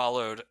I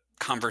followed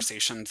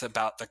conversations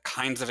about the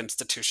kinds of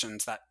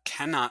institutions that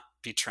cannot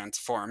be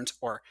transformed,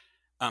 or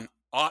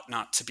ought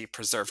not to be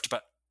preserved,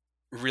 but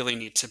really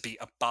need to be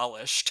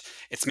abolished,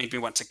 it's made me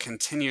want to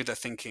continue the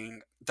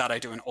thinking that I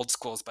do in Old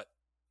Schools, but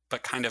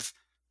kind of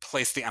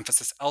place the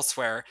emphasis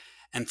elsewhere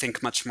and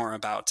think much more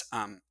about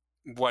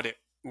what it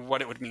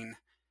would mean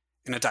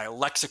in a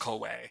dialectical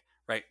way,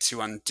 right,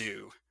 to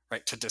undo,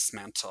 right, to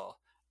dismantle,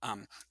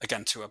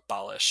 again, to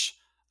abolish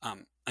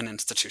an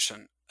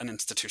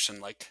institution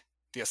like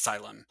the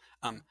asylum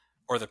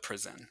or the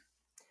prison.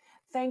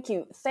 Thank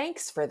you.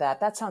 Thanks for that.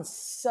 That sounds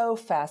so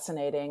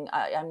fascinating.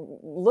 I'm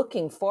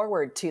looking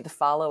forward to the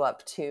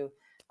follow-up to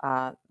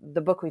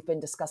the book we've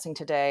been discussing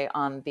today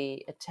on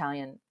the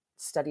Italian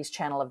Studies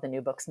channel of the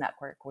New Books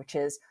Network, which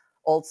is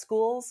Old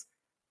Schools,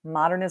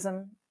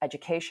 Modernism,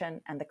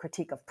 Education, and the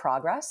Critique of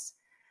Progress,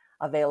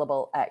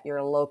 available at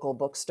your local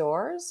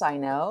bookstores. I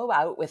know,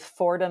 out with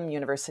Fordham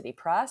University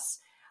Press.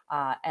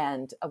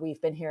 And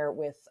we've been here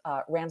with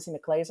Ramsay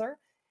McLaser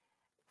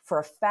for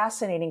a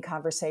fascinating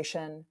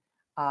conversation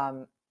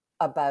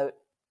about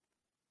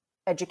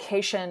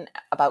education,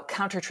 about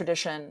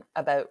counter-tradition,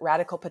 about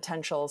radical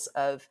potentials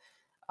of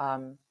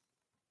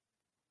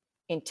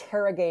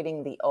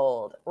interrogating the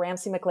old.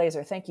 Ramsay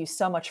McLaser, thank you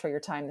so much for your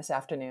time this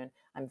afternoon.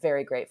 I'm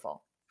very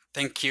grateful.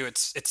 Thank you.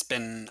 It's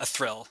been a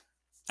thrill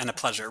and a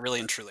pleasure, really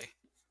and truly.